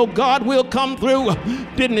that know God will come through.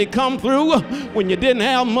 Didn't he come through when you didn't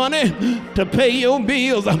have money to pay your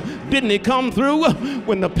bills? Didn't he come through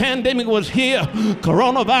when the pandemic was here?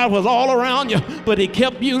 Coronavirus was all around you, but he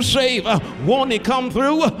kept you safe. Won't he come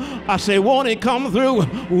through? I say, won't he come through?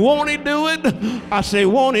 Won't he do it? I say,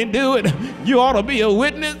 won't he do it? You ought to be a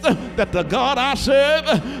witness that the God I serve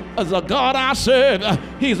is a God I serve.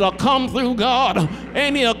 He's a come through God.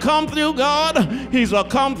 Ain't he a come through God? He's a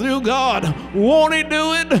come through God. Won't he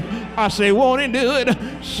do it? I say, won't he do it?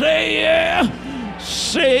 Say yeah.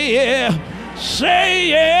 Say yeah. Say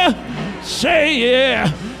yeah. Say yeah.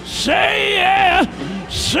 Say yeah.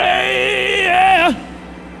 Say yeah.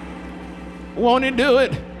 Won't he do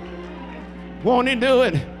it? Won't he do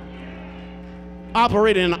it?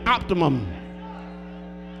 Operate in optimum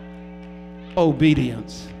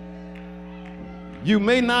obedience. You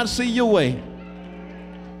may not see your way,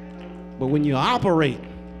 but when you operate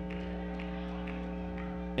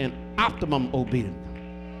in optimum obedience,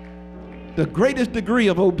 the greatest degree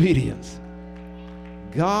of obedience,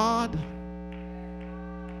 God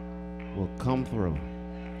will come through.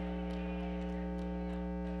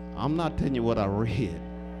 I'm not telling you what I read.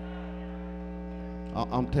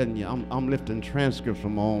 I'm telling you, I'm lifting transcripts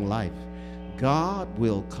from my own life. God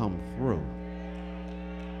will come through.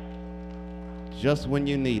 just when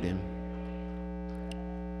you need him,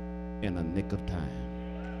 in a nick of time.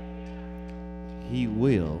 He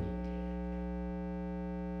will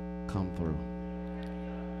come through.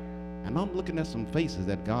 And I'm looking at some faces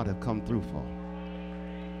that God have come through for.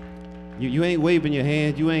 You ain't waving your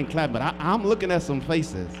hands, you ain't clapping, but I'm looking at some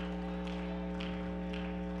faces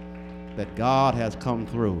that God has come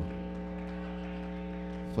through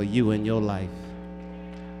for you in your life.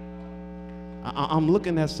 I'm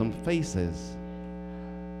looking at some faces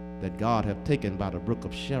that God have taken by the brook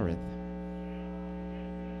of Cherith.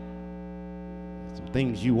 Some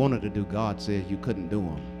things you wanted to do, God says you couldn't do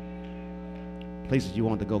them. Places you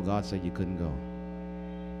wanted to go, God said you couldn't go.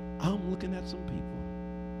 I'm looking at some people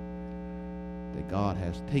that God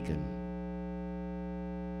has taken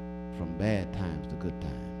from bad times to good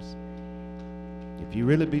times. If you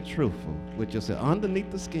really be truthful with yourself,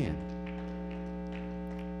 underneath the skin,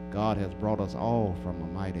 God has brought us all from a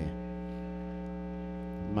mighty,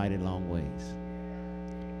 mighty long ways.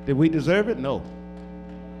 Did we deserve it? No.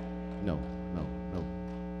 No, no, no.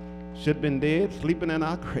 Should have been dead, sleeping in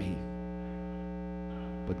our grave.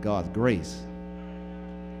 But God's grace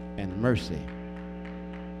and mercy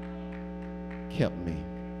kept me.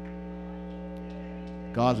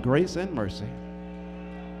 God's grace and mercy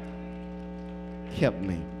kept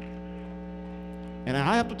me. And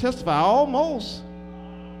I have to testify, I almost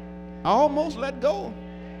let go.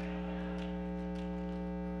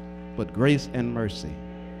 But grace and mercy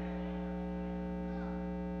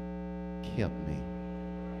kept me.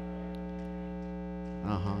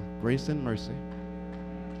 Grace and mercy.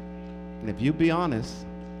 And if you be honest,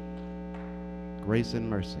 grace and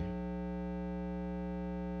mercy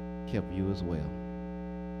kept you as well.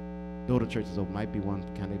 Door to church is open. Might be one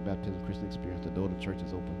Candidate Baptism Christian Experience. The door to church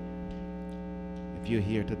is open. If you're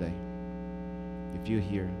here today, if you're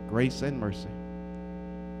here, grace and mercy.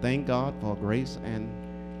 Thank God for grace and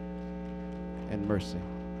mercy.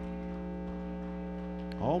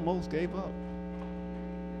 Almost gave up.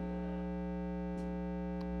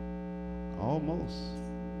 Almost.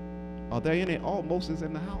 Are there any almost's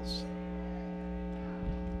in the house?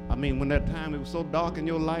 I mean, when that time it was so dark in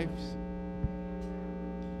your life,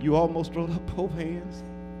 you almost threw up both hands.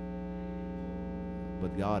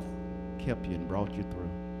 But God kept you and brought you through.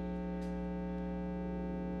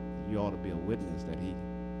 You ought to be a witness that He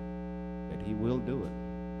will do it.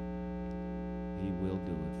 He will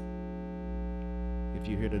do it. If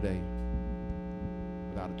you're here today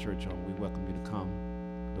without a church home, we welcome you to come.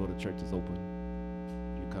 The door to church is open.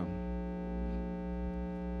 You come.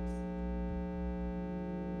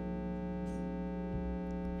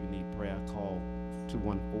 If you need prayer, call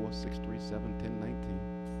 214-637-1019.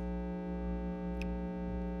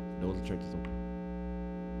 The door to church is open.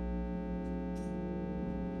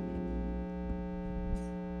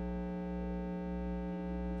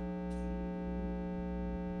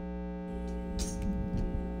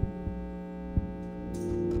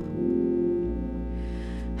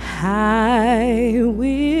 I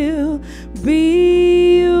will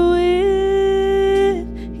be with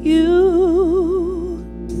you.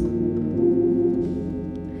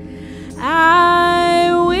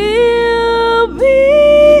 I will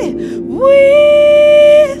be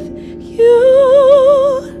with you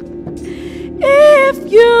if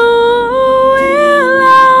you will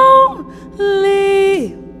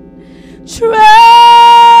only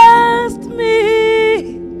trust me.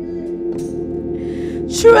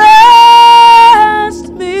 Trust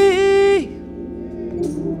me,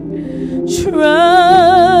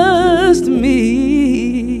 trust me.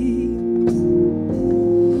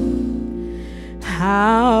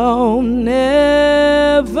 I'll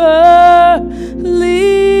never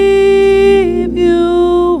leave you.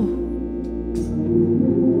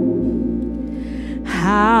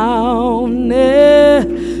 I'll never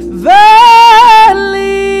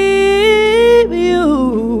leave you.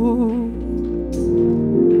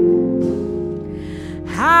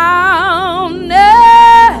 I'll never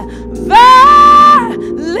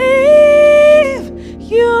leave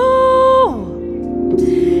you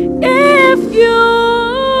if you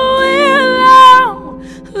will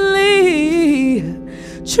only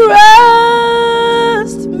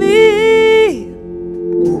trust me.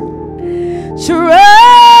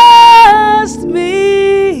 Trust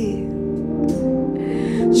me.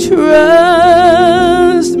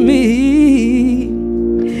 Trust me.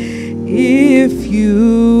 If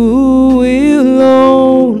you will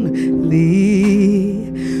only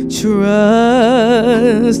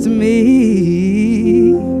trust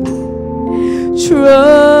me,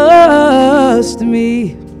 trust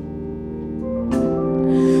me,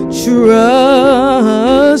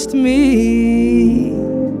 trust me.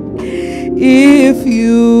 if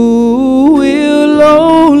you will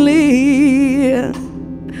only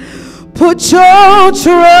put your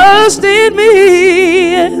trust in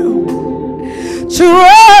me.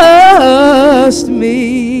 Trust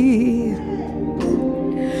me.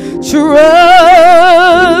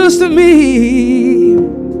 Trust me.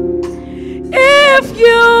 If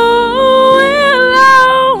you will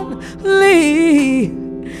only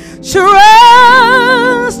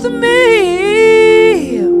trust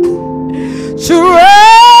me.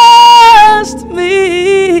 Trust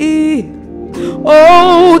me.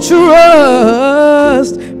 Oh,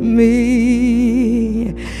 trust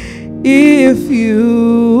me. If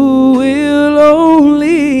you will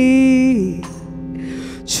only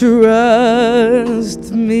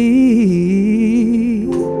trust me.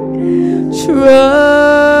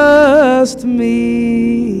 Trust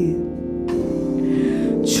me.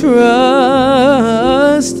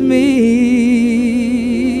 Trust me.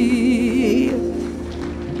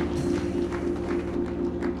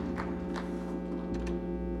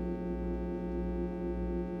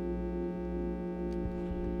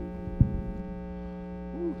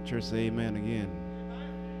 Church, say amen again.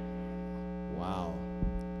 Wow.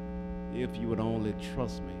 If you would only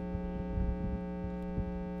trust me.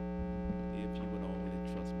 If you would only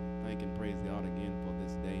trust me. Thank and praise God again for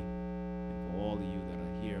this day. And for all of you that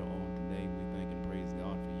are here on today, we thank and praise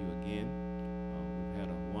God for you again. We've had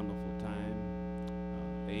a wonderful time.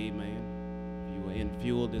 Amen. If you were in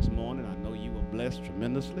fuel this morning, I know you were blessed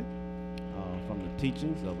tremendously from the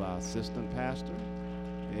teachings of our assistant pastor.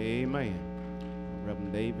 Amen.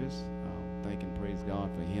 Reverend Davis, thank and praise God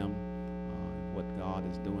for him, what God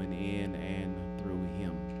is doing in and through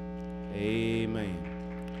him. Amen.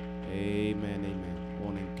 Amen, amen. I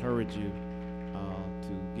want to encourage you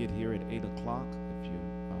to get here at 8 o'clock. If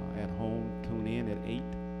you're at home, tune in at 8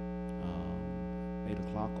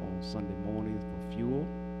 o'clock on Sunday mornings for fuel.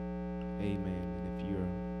 Amen. And if you're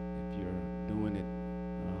doing it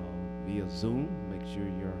via Zoom, make sure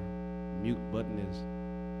your mute button is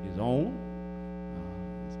on.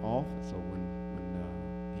 Off, so when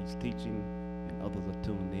he's teaching and others are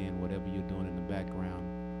tuned in, whatever you're doing in the background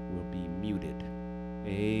will be muted.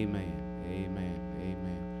 Amen. Amen.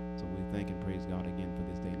 Amen. So we thank and praise God again for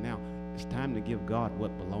this day. Now it's time to give God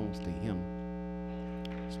what belongs to him.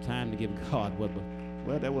 It's time to give God what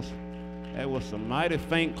well, that was some mighty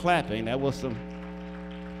faint clapping. That was some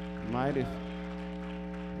mighty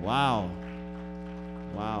wow.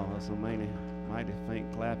 That's some mighty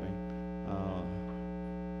faint clapping.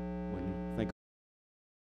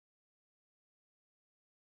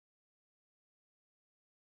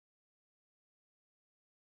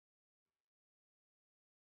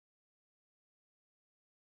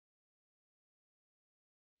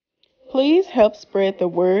 Please help spread the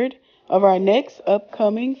word of our next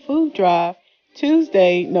upcoming food drive,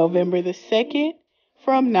 Tuesday, November the 2nd,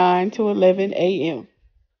 from 9 to 11 a.m.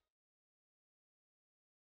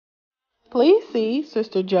 Please see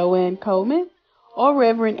Sister Joanne Coleman or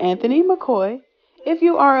Reverend Anthony McCoy if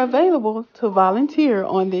you are available to volunteer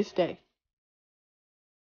on this day.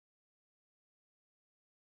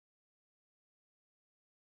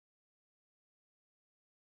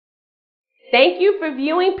 Thank you for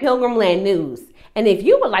viewing Pilgrim Land News. And if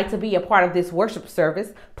you would like to be a part of this worship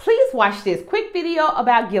service, please watch this quick video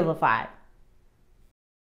about Givelify.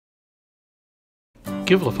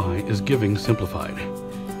 Givelify is giving simplified.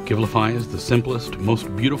 Givelify is the simplest,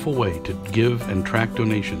 most beautiful way to give and track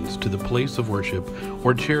donations to the place of worship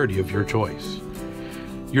or charity of your choice.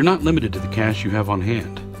 You're not limited to the cash you have on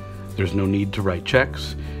hand. There's no need to write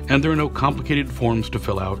checks, and there are no complicated forms to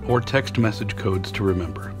fill out or text message codes to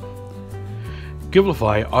remember.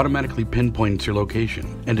 Givelify automatically pinpoints your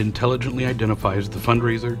location and intelligently identifies the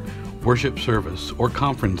fundraiser, worship service, or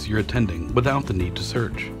conference you're attending without the need to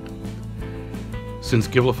search. Since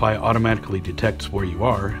Givelify automatically detects where you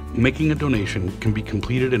are, making a donation can be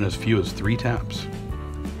completed in as few as 3 taps.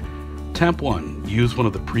 Tap 1. Use one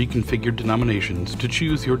of the pre-configured denominations to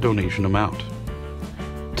choose your donation amount.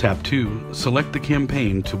 Tap 2. Select the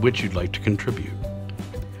campaign to which you'd like to contribute.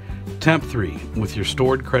 Tap 3. With your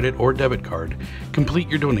stored credit or debit card, complete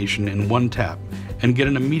your donation in 1 tap and get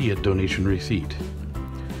an immediate donation receipt.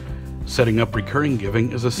 Setting up recurring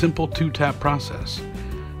giving is a simple 2-tap process.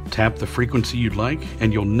 Tap the frequency you'd like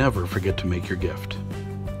and you'll never forget to make your gift.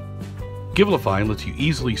 Givelify lets you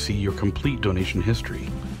easily see your complete donation history.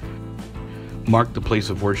 Mark the place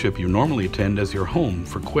of worship you normally attend as your home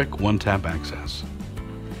for quick 1-tap access.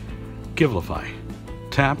 Givelify.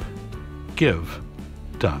 Tap, give,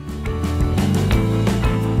 done.